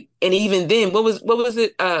 Like, and even then, what was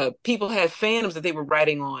it? People had fandoms that they were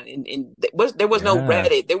writing on, and there was no Yeah.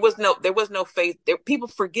 Reddit, there was no face. People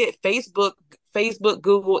forget Facebook,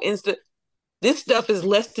 Google, Insta. This stuff is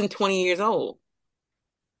less than 20 years old.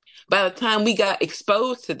 By the time we got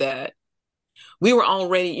exposed to that, we were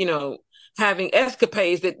already, having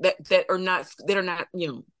escapades that are not,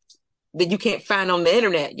 that you can't find on the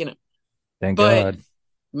internet. Thank But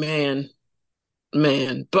God.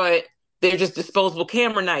 man, but they're just disposable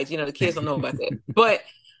camera nights. The kids don't know about that. But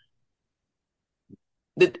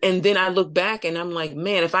and then I look back and I'm like,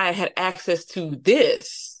 man, if I had access to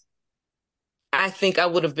this, I think I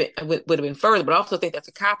would have been further. But I also think that's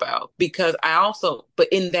a cop out because but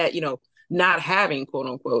in that, not having quote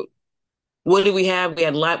unquote, what did we have? We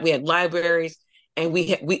had libraries, and we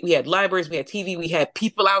had libraries, we had TV, we had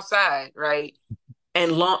people outside, right?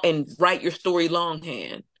 And write your story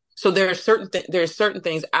longhand. So there are certain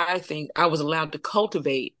things I think I was allowed to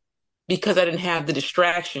cultivate because I didn't have the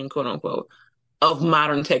distraction, quote unquote, of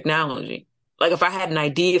modern technology. Like if I had an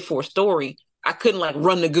idea for a story, I couldn't like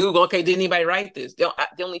run to Google. Okay, did anybody write this? The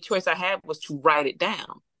only choice I had was to write it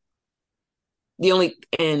down. But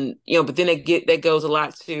then that goes a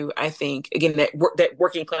lot to, I think, again, that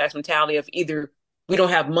working class mentality of either we don't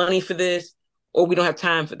have money for this or we don't have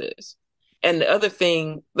time for this. And the other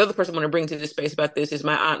person I want to bring to this space about this is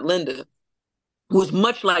my aunt Linda, who is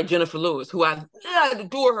much like Jennifer Lewis, who I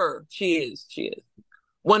adore her. She is.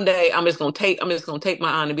 One day I'm just gonna take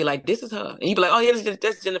my aunt and be like, this is her, and you be like, oh yeah,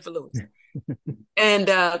 that's Jennifer Lewis. And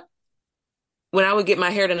when I would get my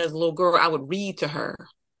hair done as a little girl, I would read to her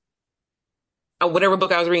whatever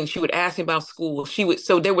book I was reading. She would ask me about school.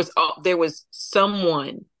 So there was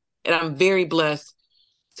someone, and I'm very blessed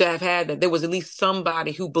to have had that. There was at least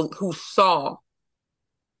somebody who saw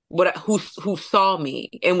who saw me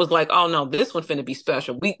and was like, oh no, this one's finna be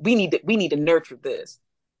special. We need to nurture this.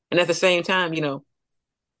 And at the same time,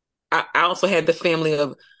 I also had the family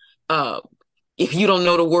of uh if you don't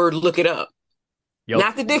know the word, look it up. Yep.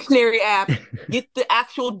 Not the dictionary app. Get the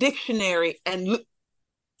actual dictionary and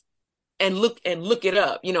look it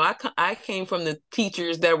up. I came from the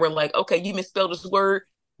teachers that were like, okay, you misspelled this word,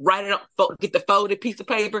 write it up, get the folded piece of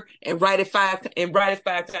paper and write it 5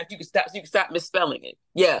 times. You can stop misspelling it.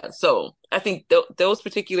 Yeah. So I think those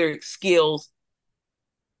particular skills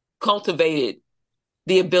cultivated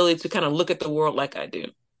the ability to kind of look at the world like I do.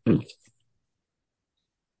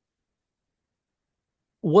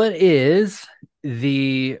 What is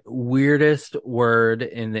the weirdest word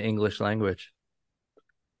in the English language?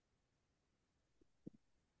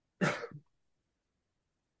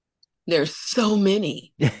 There's so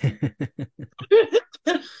many.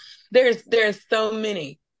 There's so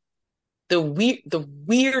many. The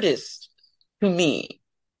weirdest to me,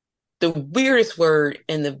 the weirdest word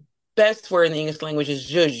and the best word in the English language is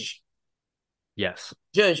zhuzh. Yes.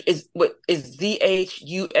 Zhuzh is what is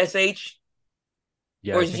ZHUSH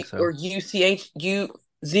Yeah, or I think so. or UCHUZHU.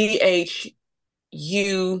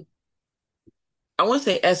 I want to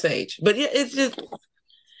say SH, but yeah,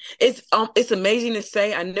 it's amazing to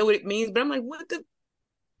say. I know what it means, but I'm like,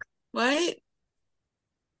 what?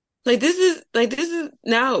 This is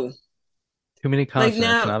no. Too many Like consonants,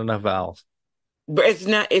 now, not enough vowels. but it's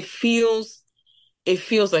not. It feels it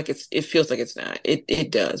feels like it's not.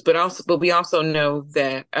 It does. But we also know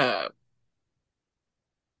that I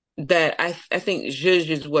think zhuzh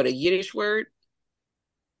is what, a Yiddish word?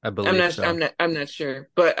 I believe so. I'm not sure.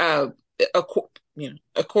 But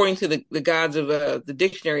according to the gods of the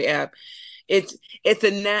dictionary app, it's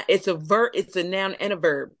a noun and a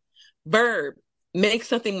verb. Verb, make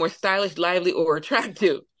something more stylish, lively, or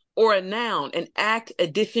attractive. Or a noun, an act,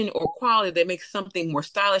 addition, or quality that makes something more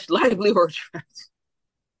stylish, lively, or attractive.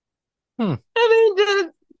 Hmm. I mean, just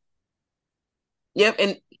yep.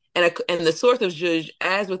 And the source of zhuzh,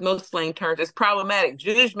 as with most slang terms, is problematic.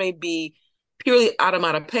 Zhuzh may be purely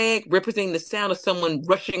onomatopoeic, representing the sound of someone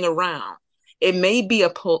rushing around. It may be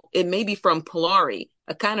from Polari,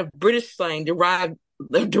 a kind of British slang derived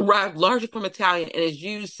largely from Italian and is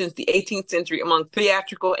used since the 18th century among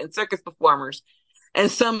theatrical and circus performers. And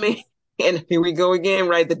some may, and here we go again,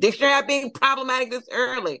 right? The dictionary being problematic this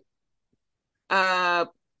early.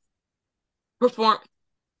 Perform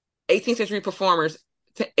 18th century performers,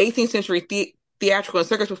 18th century theatrical and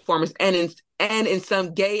circus performers, and in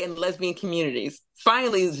some gay and lesbian communities.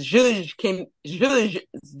 Finally, zhuzh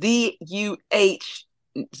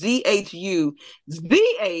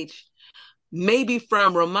Z-H-U-Z-H-U-Z-H may be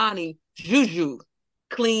from Romani juju,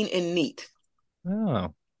 clean and neat.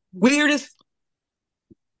 Oh. Weirdest.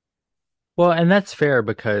 Well, and that's fair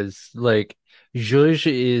because like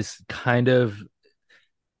zhuzh is kind of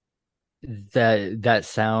that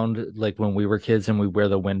sound like when we were kids and we wear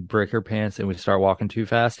the windbreaker pants and we start walking too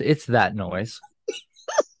fast. It's that noise.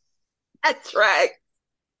 That track.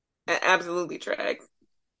 Absolutely tracks.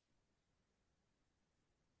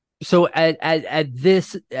 So at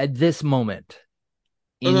this moment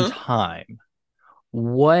in time,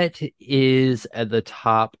 what is at the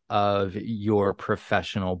top of your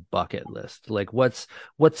professional bucket list? Like what's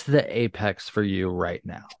the apex for you right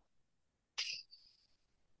now?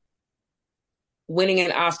 Winning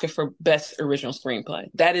an Oscar for Best Original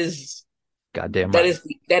Screenplay. That is goddamn right.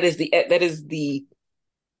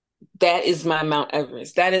 That is my Mount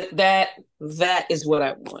Everest. That is what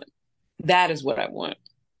I want. That is what I want.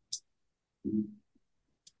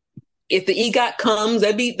 If the EGOT comes,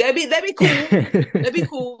 that'd be cool. That'd be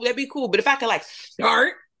cool. That'd be cool. But if I could like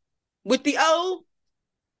start with the O,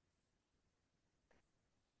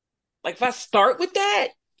 like if I start with that,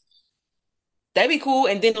 that'd be cool.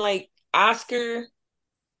 And then like Oscar,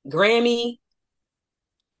 Grammy,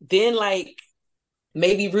 then like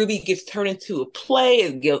maybe Ruby gets turned into a play.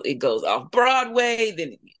 It goes off Broadway.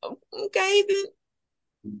 Then okay, then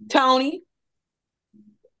Tony.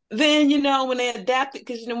 Then when they adapt it,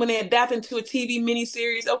 because when they adapt into a TV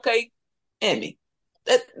miniseries, okay, Emmy,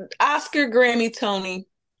 Oscar, Grammy, Tony,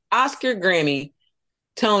 Oscar, Grammy,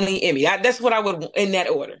 Tony, Emmy. That's what I would in that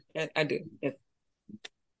order. I do.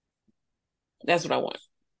 That's what I want.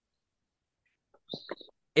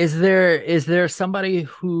 Is there somebody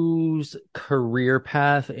whose career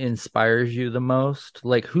path inspires you the most?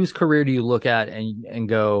 Like whose career do you look at and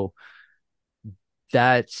go,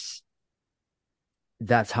 that's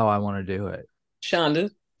how I want to do it? Shonda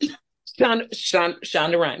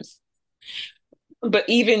Rhimes. But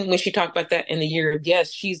even when she talked about that in The Year of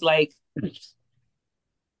Yes, she's like,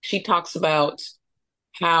 she talks about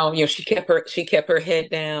how she kept her head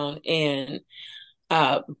down and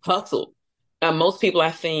hustled. Most people,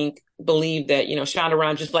 I think, believe that Shonda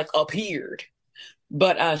Rhimes just like appeared,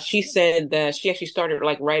 but she said that she actually started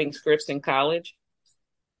like writing scripts in college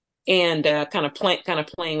and kind of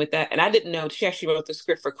playing with that. And I didn't know she actually wrote the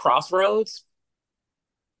script for Crossroads.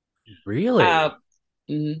 Really?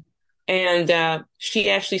 And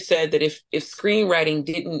she actually said that if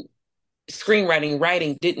screenwriting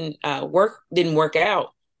writing didn't work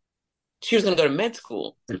out, she was going to go to med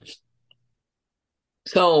school.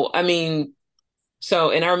 So I mean.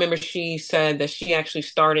 And I remember she said that she actually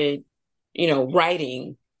started,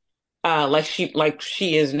 writing, like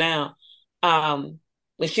she is now, when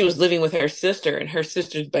she was living with her sister in her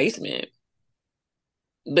sister's basement.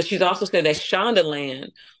 But she's also said that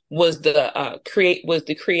Shondaland was the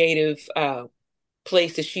creative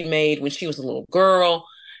place that she made when she was a little girl,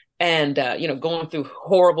 and going through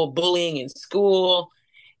horrible bullying in school,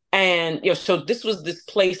 and so this was this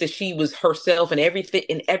place that she was herself, and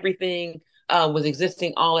everything. Was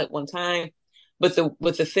existing all at one time. But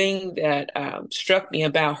the thing that struck me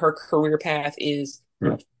about her career path is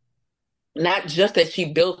not just that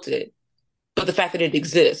she built it, but the fact that it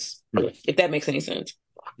exists, if that makes any sense.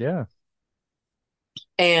 Yeah.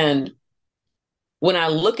 And when I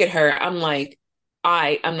look at her, I'm like,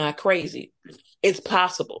 I'm not crazy. It's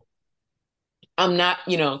possible. I'm not,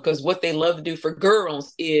 because what they love to do for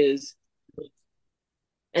girls is,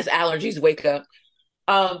 as allergies wake up,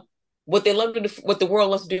 Um, what they love to do, what the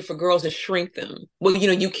world loves to do for girls is shrink them. Well,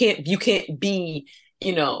 you can't be,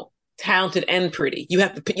 talented and pretty. You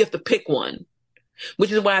have to pick one,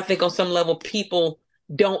 which is why I think on some level people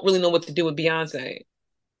don't really know what to do with Beyonce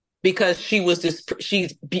because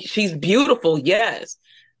she's beautiful, yes,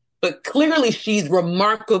 but clearly she's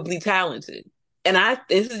remarkably talented. And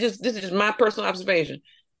this is just my personal observation.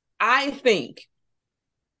 I think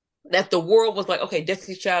that the world was like, okay,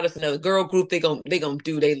 Destiny's Child is another girl group. They gonna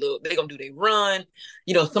do they run.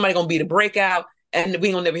 Somebody gonna be the breakout, and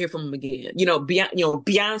we gonna never hear from them again.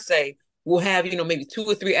 Beyonce will have maybe 2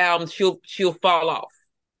 or 3 albums. She'll fall off.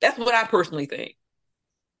 That's what I personally think.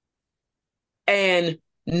 And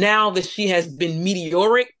now that she has been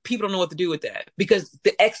meteoric, people don't know what to do with that because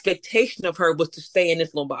the expectation of her was to stay in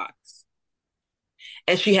this little box,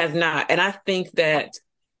 and she has not. And I think that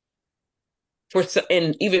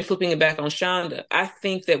and even flipping it back on Shonda, I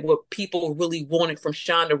think that what people really wanted from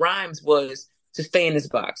Shonda Rhimes was to stay in this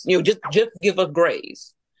box. Just give us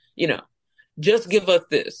grace. Just give us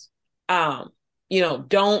this. Don't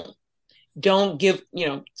give.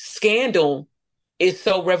 Scandal is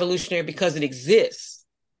so revolutionary because it exists.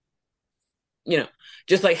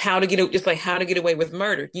 Just like how to get away with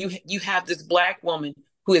murder. You have this Black woman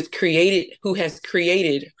who has created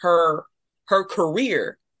her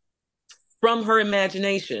career from her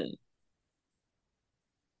imagination.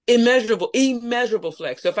 Immeasurable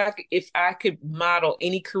flex. So if I could model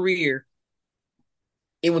any career,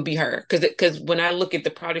 it would be her. Because when I look at the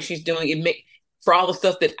product she's doing, for all the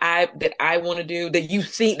stuff that I want to do, that you've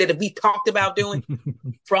seen, that we talked about doing,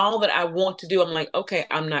 for all that I want to do, I'm like, okay,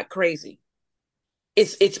 I'm not crazy.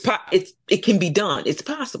 It can be done. It's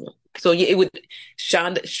possible. So yeah, it would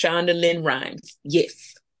Shonda Lynn Rhimes.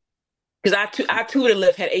 Yes. Because I too would have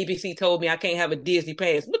left had ABC told me I can't have a Disney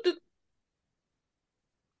pass.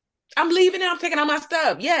 I'm leaving and I'm taking all my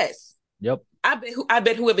stuff. Yes. Yep. I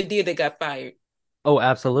bet whoever did they got fired. Oh,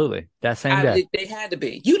 absolutely. That same day. They had to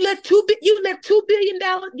be. You let $2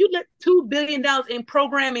 billion in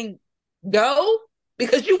programming go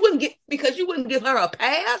because you wouldn't give her a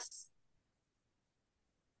pass.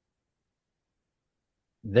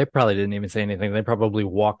 They probably didn't even say anything. They probably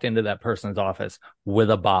walked into that person's office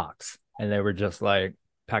with a box. And they were just like,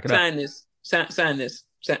 pack it up. Sign this. Sign this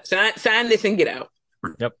and get out.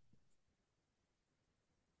 Yep.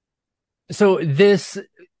 So this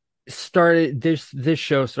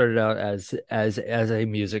show started out as a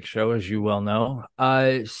music show, as you well know.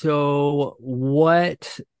 So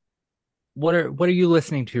what are you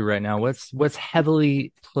listening to right now? What's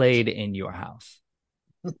heavily played in your house?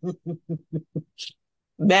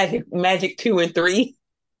 Magic 2 and 3.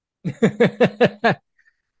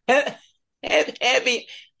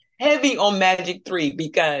 heavy on Magic 3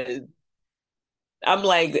 because I'm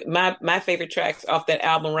like my favorite tracks off that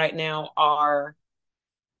album right now are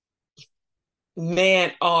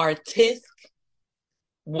Tisk,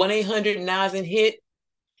 1-800 Nas and Hit,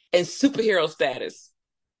 and Superhero Status.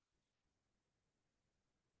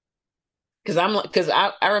 Because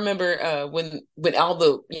I remember when all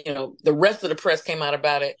the rest of the press came out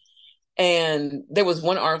about it, and there was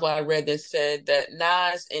one article I read that said that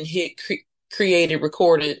Nas and Hit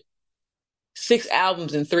recorded 6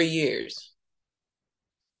 albums in 3 years.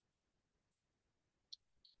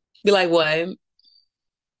 Be like, what?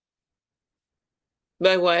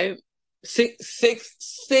 Like what?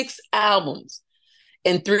 Six albums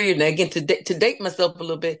in 3 years. Now again, to date myself a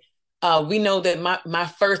little bit, we know that my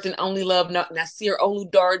first and only love, Nasir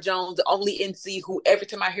Oludare-Jones, the only MC who every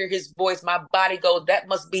time I hear his voice, my body goes, that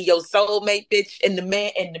must be your soulmate, bitch. And the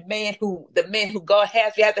man who God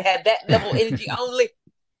has, you have to have that level of energy only.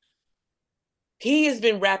 He has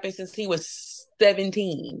been rapping since he was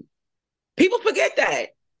 17. People forget that.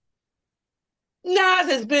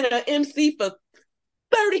 Nas has been an MC for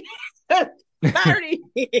 30 years. 30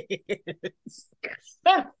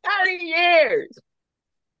 years.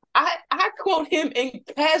 I quote him in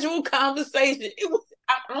casual conversation.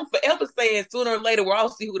 I'm forever saying sooner or later we'll all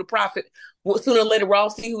see who the prophet. Sooner or later we'll all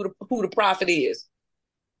see who the prophet is.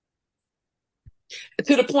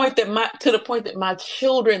 To the point that my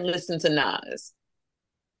children listen to Nas.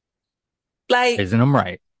 Like, isn't them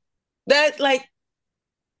right? That like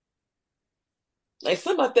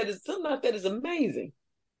something about that is amazing.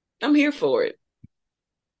 I'm here for it.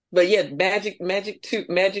 But yeah, Magic 2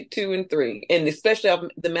 and 3, and especially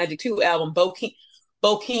the Magic 2 album,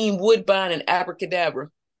 Bokeem Woodbine and Abracadabra.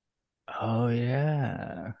 Oh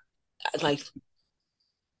yeah. I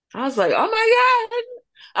was like, oh my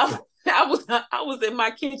God. I was in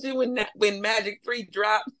my kitchen when Magic 3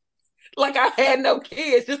 dropped. Like I had no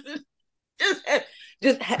kids.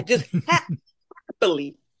 Just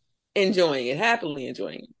happily enjoying it. Happily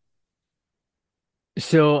enjoying it.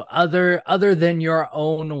 So other than your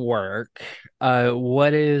own work,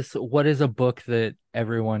 what is a book that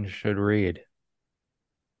everyone should read?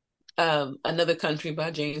 Another Country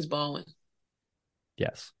by James Baldwin,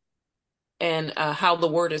 Yes. and How the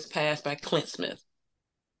Word Is Passed by Clint Smith.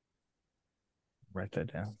 Write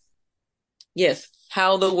that down. Yes,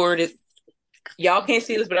 How the Word Is. Y'all can't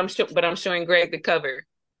see this, but I'm showing Greg the cover.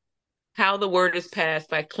 How the Word Is Passed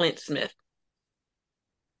by Clint Smith.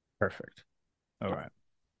 Perfect. All right.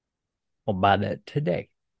 I'll buy that today.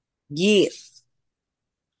 Yes.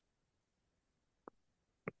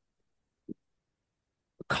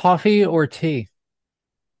 Coffee or tea?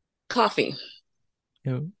 Coffee.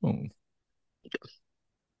 Ooh.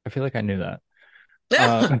 I feel like I knew that.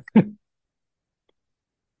 Uh,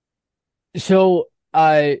 so,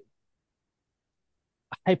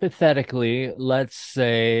 hypothetically, let's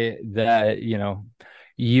say that,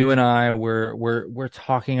 you and I we're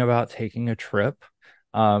talking about taking a trip.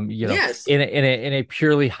 Yes. In a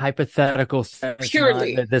purely hypothetical sense, not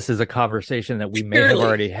Purely. that this is a conversation that we may have Purely.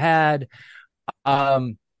 already had.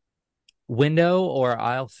 Window or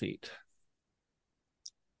aisle seat?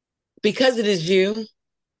 Because it is you,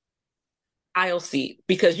 aisle seat.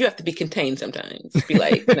 Because you have to be contained sometimes. Be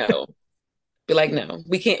like, no. Be like, no.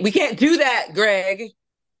 We can't do that, Greg.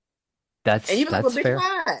 And you're like, well, That's bitch, fair.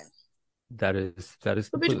 why? That is Well,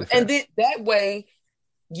 bitch, completely and fair. then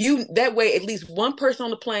that way at least one person on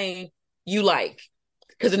the plane you like.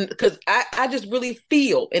 Because I just really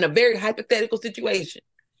feel in a very hypothetical situation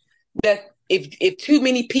that if too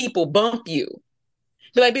many people bump you,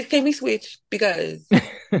 be like, bitch, can we switch? Because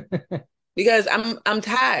I'm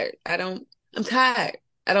tired. I'm tired.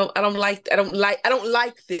 I don't like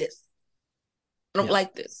this. I don't Yeah.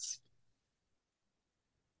 like this.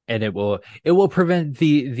 And it will prevent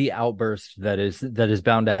the outburst that is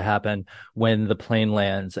bound to happen when the plane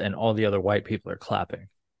lands and all the other white people are clapping.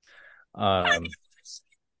 Um,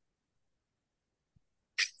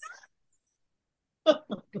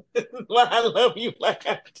 Why I love you like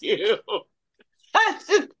I do. I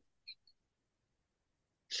just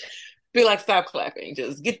be like, stop clapping.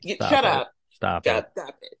 Just get Stop shut it. up. Stop it.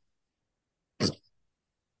 Stop it.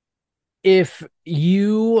 If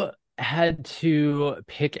you had to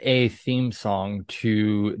pick a theme song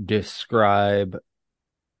to describe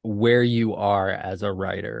where you are as a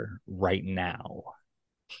writer right now,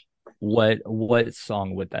 what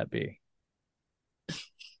song would that be?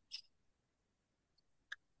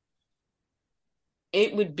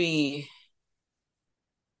 It would be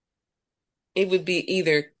it would be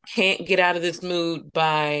either Can't Get Out of This Mood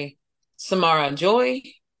by Samara Joy,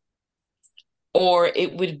 or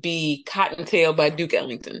it would be Cottontail by Duke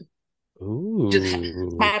Ellington. Just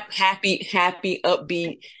Ooh. happy,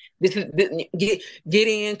 upbeat. Get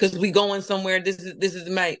in because we going somewhere. This is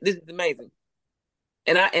amazing. This is amazing.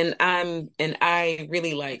 And I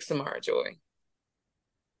really like Samara Joy.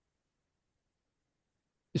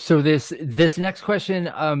 So this next question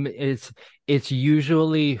is it's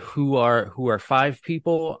usually who are five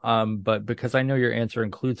people, but because I know your answer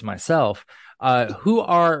includes myself, who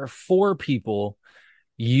are four people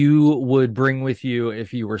you would bring with you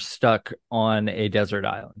if you were stuck on a desert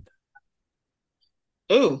island?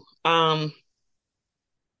 Ooh,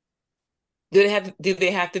 do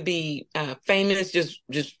they have to be famous?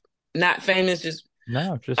 Just not famous. Just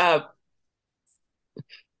No, just uh,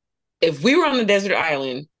 if we were on a desert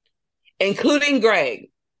island, including Greg,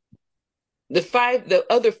 the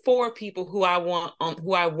other four people who I want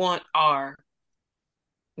are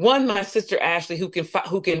one, my sister Ashley, who can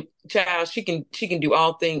child, she can do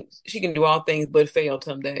all things, but fail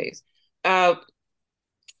some days. Uh,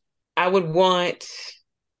 I would want,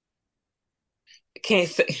 can't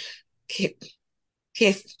say, can't,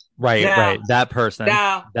 can't right. now, That person,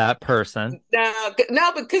 now, that person.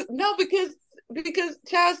 no, because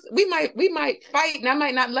child, we might fight, and I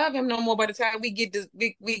might not love him no more by the time we get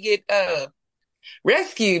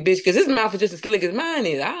rescued, bitch, because his mouth is just as slick as mine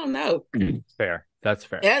is. I don't know. Fair. That's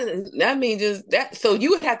fair. That means just that. So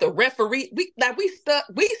you would have to referee. We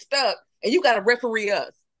stuck, and you got to referee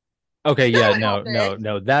us. Okay, No, yeah, I no, want that. no,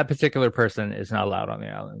 no. That particular person is not allowed on the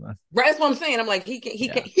island. Right, that's what I'm saying. I'm like, he can, he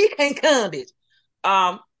Yeah. can, he can't come, bitch.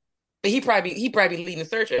 Um, but he probably leading the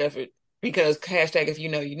search effort because hashtag if you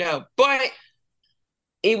know you know. But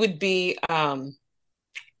it would be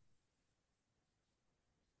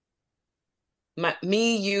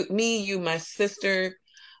me, you, my sister,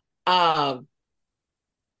 um,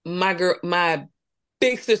 my girl, my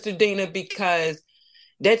big sister Dina, because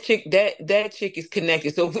that chick is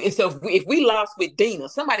connected. So if we lost with Dina,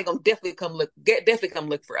 somebody gonna definitely come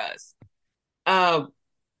look for us. Uh,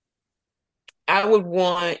 I would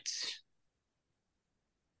want.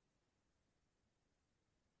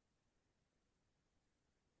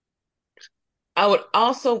 I would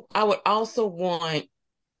also want.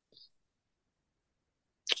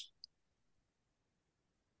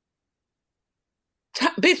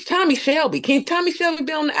 Bitch, Tommy Shelby. Can Tommy Shelby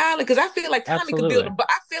be on the island? Because I feel like Tommy could build a. Absolutely. But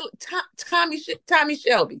I feel Tommy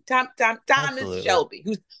Shelby, Thomas Absolutely. Shelby,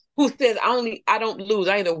 who says I don't lose.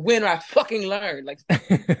 I either win or I fucking learn. Like,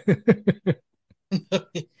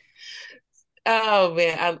 oh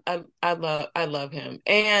man, I love him.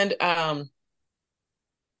 And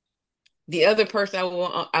the other person I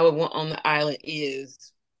would want on the island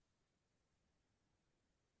is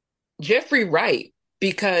Jeffrey Wright,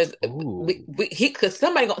 because Ooh. because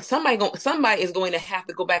somebody is going to have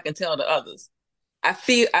to go back and tell the others. I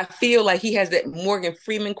feel like he has that Morgan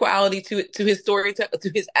Freeman quality to his story,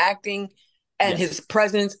 to his acting and his Yes.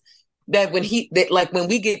 presence, that when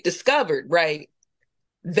we get discovered, right,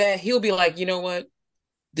 that he'll be like, you know what,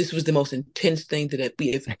 this was the most intense thing that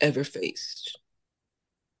we have ever faced.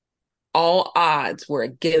 All odds were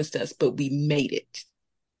against us, but we made it.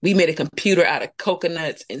 We made a computer out of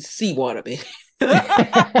coconuts and seawater, man.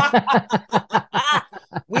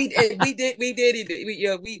 We did it. We did it,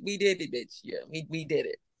 bitch. Yeah, we did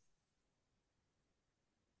it.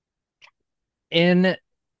 In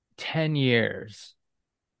 10 years,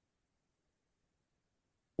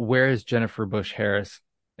 where is Jennifer Bush Harris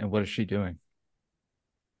and what is she doing?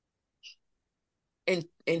 In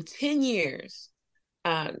 10 years,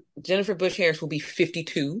 Jennifer Bush Harris will be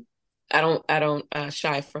 52. I don't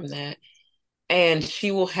shy from that, and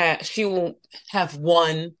she will have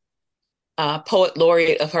won poet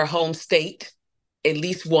laureate of her home state at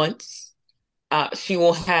least once. She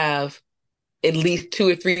will have at least two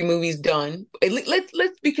or three movies done.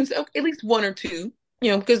 Let's be at least one or two.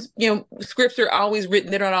 Because scripts are always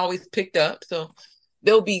written; they're not always picked up. So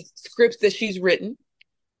there'll be scripts that she's written.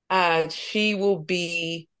 She will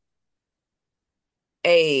be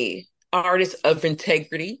a artist of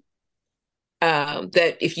integrity.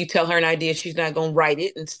 That if you tell her an idea, she's not going to write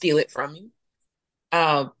it and steal it from you.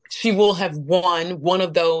 She will have won one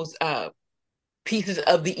of those pieces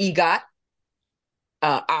of the EGOT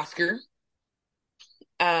Oscar.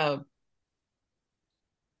 Uh,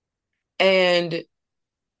 and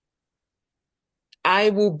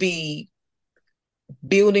I will be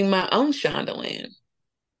building my own Shondaland.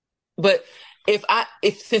 But if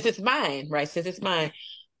since it's mine, right? Since it's mine,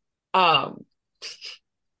 um,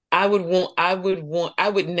 I would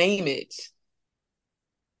name it.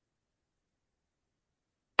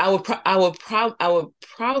 I would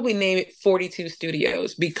probably name it 42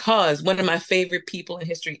 Studios, because one of my favorite people in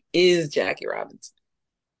history is Jackie Robinson.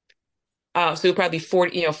 So it'll probably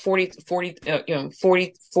 40,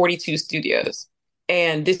 42 studios.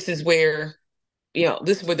 And this is where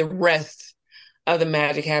the rest of the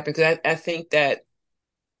magic happens. Because I think that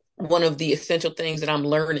one of the essential things that I'm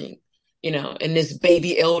learning, in this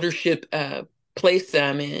baby eldership place that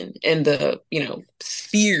I'm in, and the,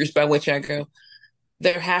 spheres by which I go,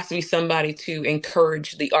 there has to be somebody to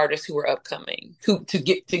encourage the artists who are upcoming, who to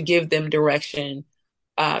give them direction,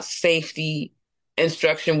 safety,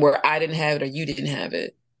 instruction where I didn't have it or you didn't have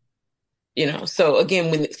it. So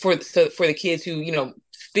again, for the kids who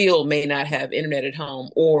still may not have internet at home,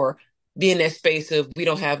 or be in that space of we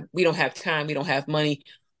don't have time, we don't have money,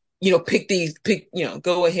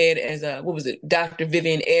 go ahead as what was it, Dr.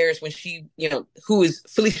 Vivian Ayers, when she, who is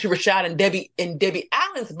Phylicia Rashad and Debbie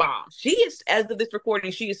Allen's mom. She is, as of this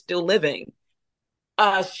recording, she is still living.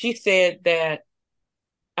 She said that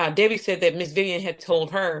Debbie said that Miss Vivian had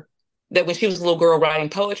told her that when she was a little girl writing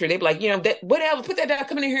poetry, they'd be like, that whatever, put that down,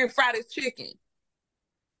 come in here and fry this chicken.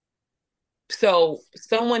 So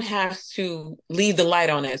someone has to leave the light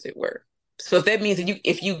on, as it were. So if that means that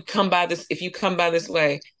if you come by this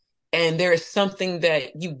way, and there is something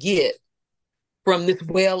that you get from this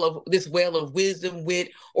well of wisdom,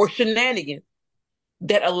 wit, or shenanigans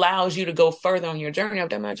that allows you to go further on your journey, I've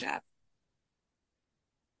done my job.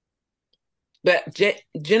 But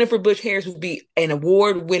Jennifer Bush Harris would be an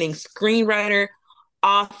award-winning screenwriter,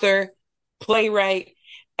 author, playwright,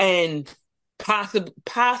 and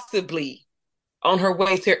possibly on her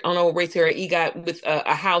way to her EGOT with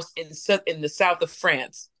a house in the south of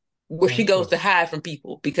France, where she goes to hide from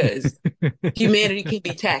people because humanity can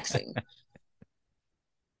be taxing.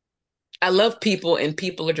 I love people, and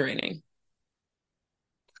people are draining.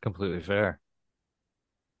 It's completely fair.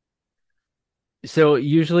 So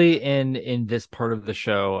usually in this part of the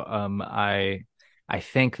show, I I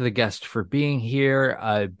thank the guest for being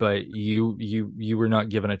here, but you were not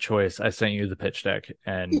given a choice. I sent you the pitch deck,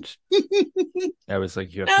 and I was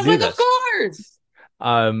like, you have to do this. Of course.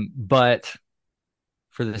 But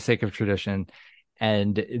for the sake of tradition,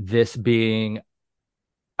 and this being,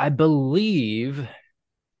 I believe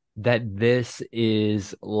that this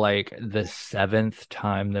is like the 7th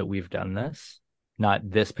time that we've done this. Not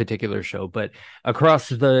this particular show, but across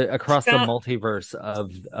the multiverse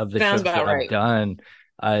of the shows that I've done,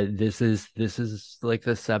 this is like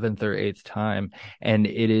the 7th or 8th time, and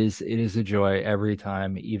it is a joy every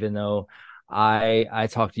time. Even though I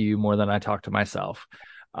talk to you more than I talk to myself,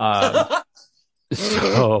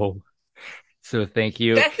 so thank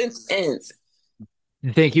you. That's intense.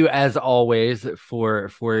 Thank you as always for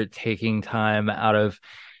taking time out of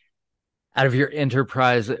your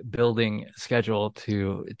enterprise building schedule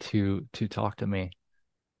to talk to me.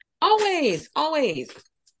 Always.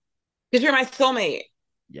 Because you're my soulmate.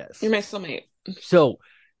 Yes. You're my soulmate. So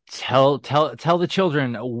tell the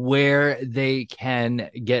children where they can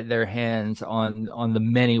get their hands on the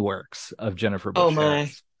many works of Jennifer Bush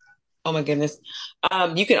Harris. Oh my goodness.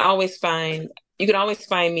 You can always find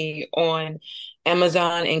me on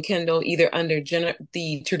Amazon and Kindle, either under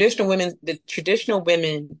the traditional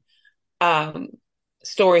women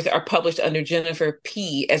stories are published under Jennifer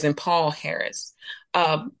P, as in Paul Harris.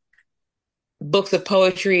 Books of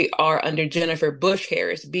poetry are under Jennifer Bush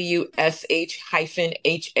Harris, BUSH-HARRIS.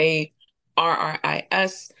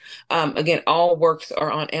 Again, all works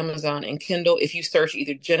are on Amazon and Kindle. If you search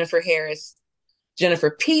either Jennifer Harris,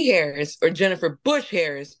 Jennifer P. Harris, or Jennifer Bush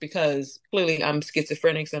Harris, because clearly I'm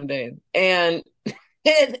schizophrenic some days. And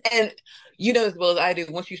you know as well as I do,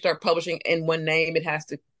 once you start publishing in one name, it has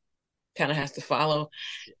to follow.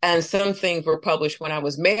 And some things were published when I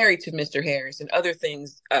was married to Mr. Harris, and other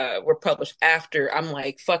things were published after. I'm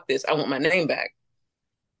like, fuck this, I want my name back.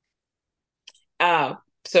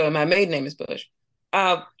 So my maiden name is Bush.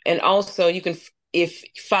 And also you can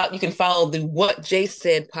follow the What Jay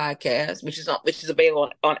Said podcast, which is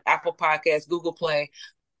available on Apple Podcasts, Google Play,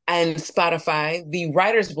 and Spotify. The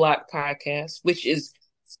Writer's Block podcast, which is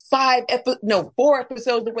 4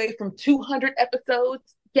 episodes away from 200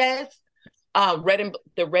 episodes. Yes. The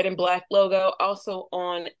red and black logo also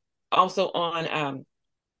on I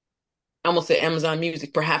almost said Amazon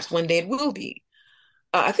Music. Perhaps one day it will be.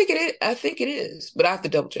 I think it is, but I have to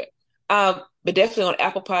double check. But definitely on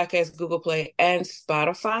Apple Podcasts, Google Play, and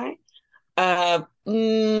Spotify. The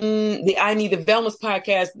I Need the Velmas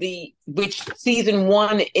podcast, which season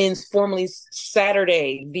 1 ends formally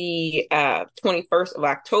Saturday, the 21st of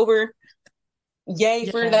October. Yay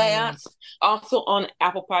for that. Also on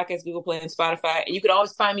Apple Podcasts, Google Play, and Spotify. And you can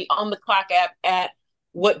always find me on the Clock app at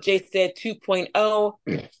What Jay Said 2.0,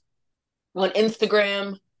 on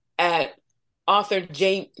Instagram at author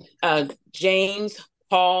James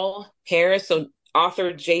Paul Harris, so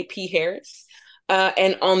author JP Harris,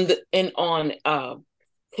 and on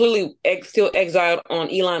clearly still exiled on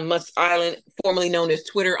Elon Musk Island, formerly known as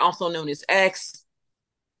Twitter, also known as X.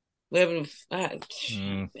 Man.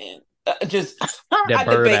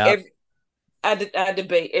 I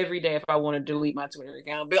debate every day if I want to delete my Twitter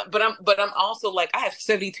account, but I'm also like, I have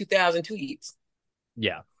 72,000 tweets.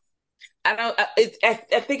 Yeah, I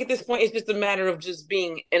think at this point it's just a matter of just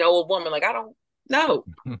being an old woman. Like, I don't know.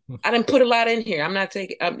 I didn't put a lot in here. I'm not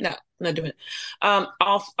doing it.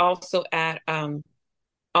 Also at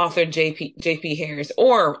author JP Harris,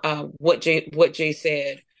 or what Jay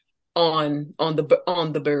Said on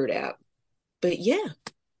the Bird app. But yeah.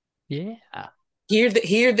 Here,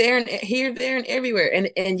 there, and everywhere.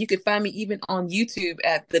 And you can find me even on YouTube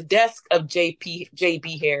at the desk of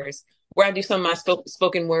JB Harris, where I do some of my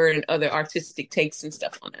spoken word and other artistic takes and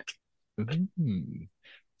stuff on that. Mm-hmm.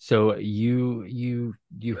 So you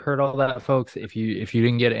heard all that, folks. If you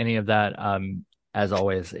didn't get any of that, as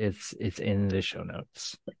always, it's in the show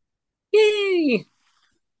notes. Yay!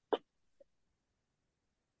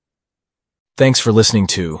 Thanks for listening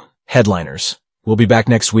to Headliners. We'll be back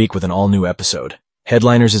next week with an all-new episode.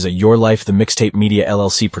 Headliners is a Your Life the Mixtape Media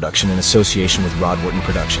LLC production in association with Rod Wharton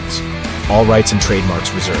Productions. All rights and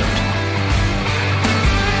trademarks reserved.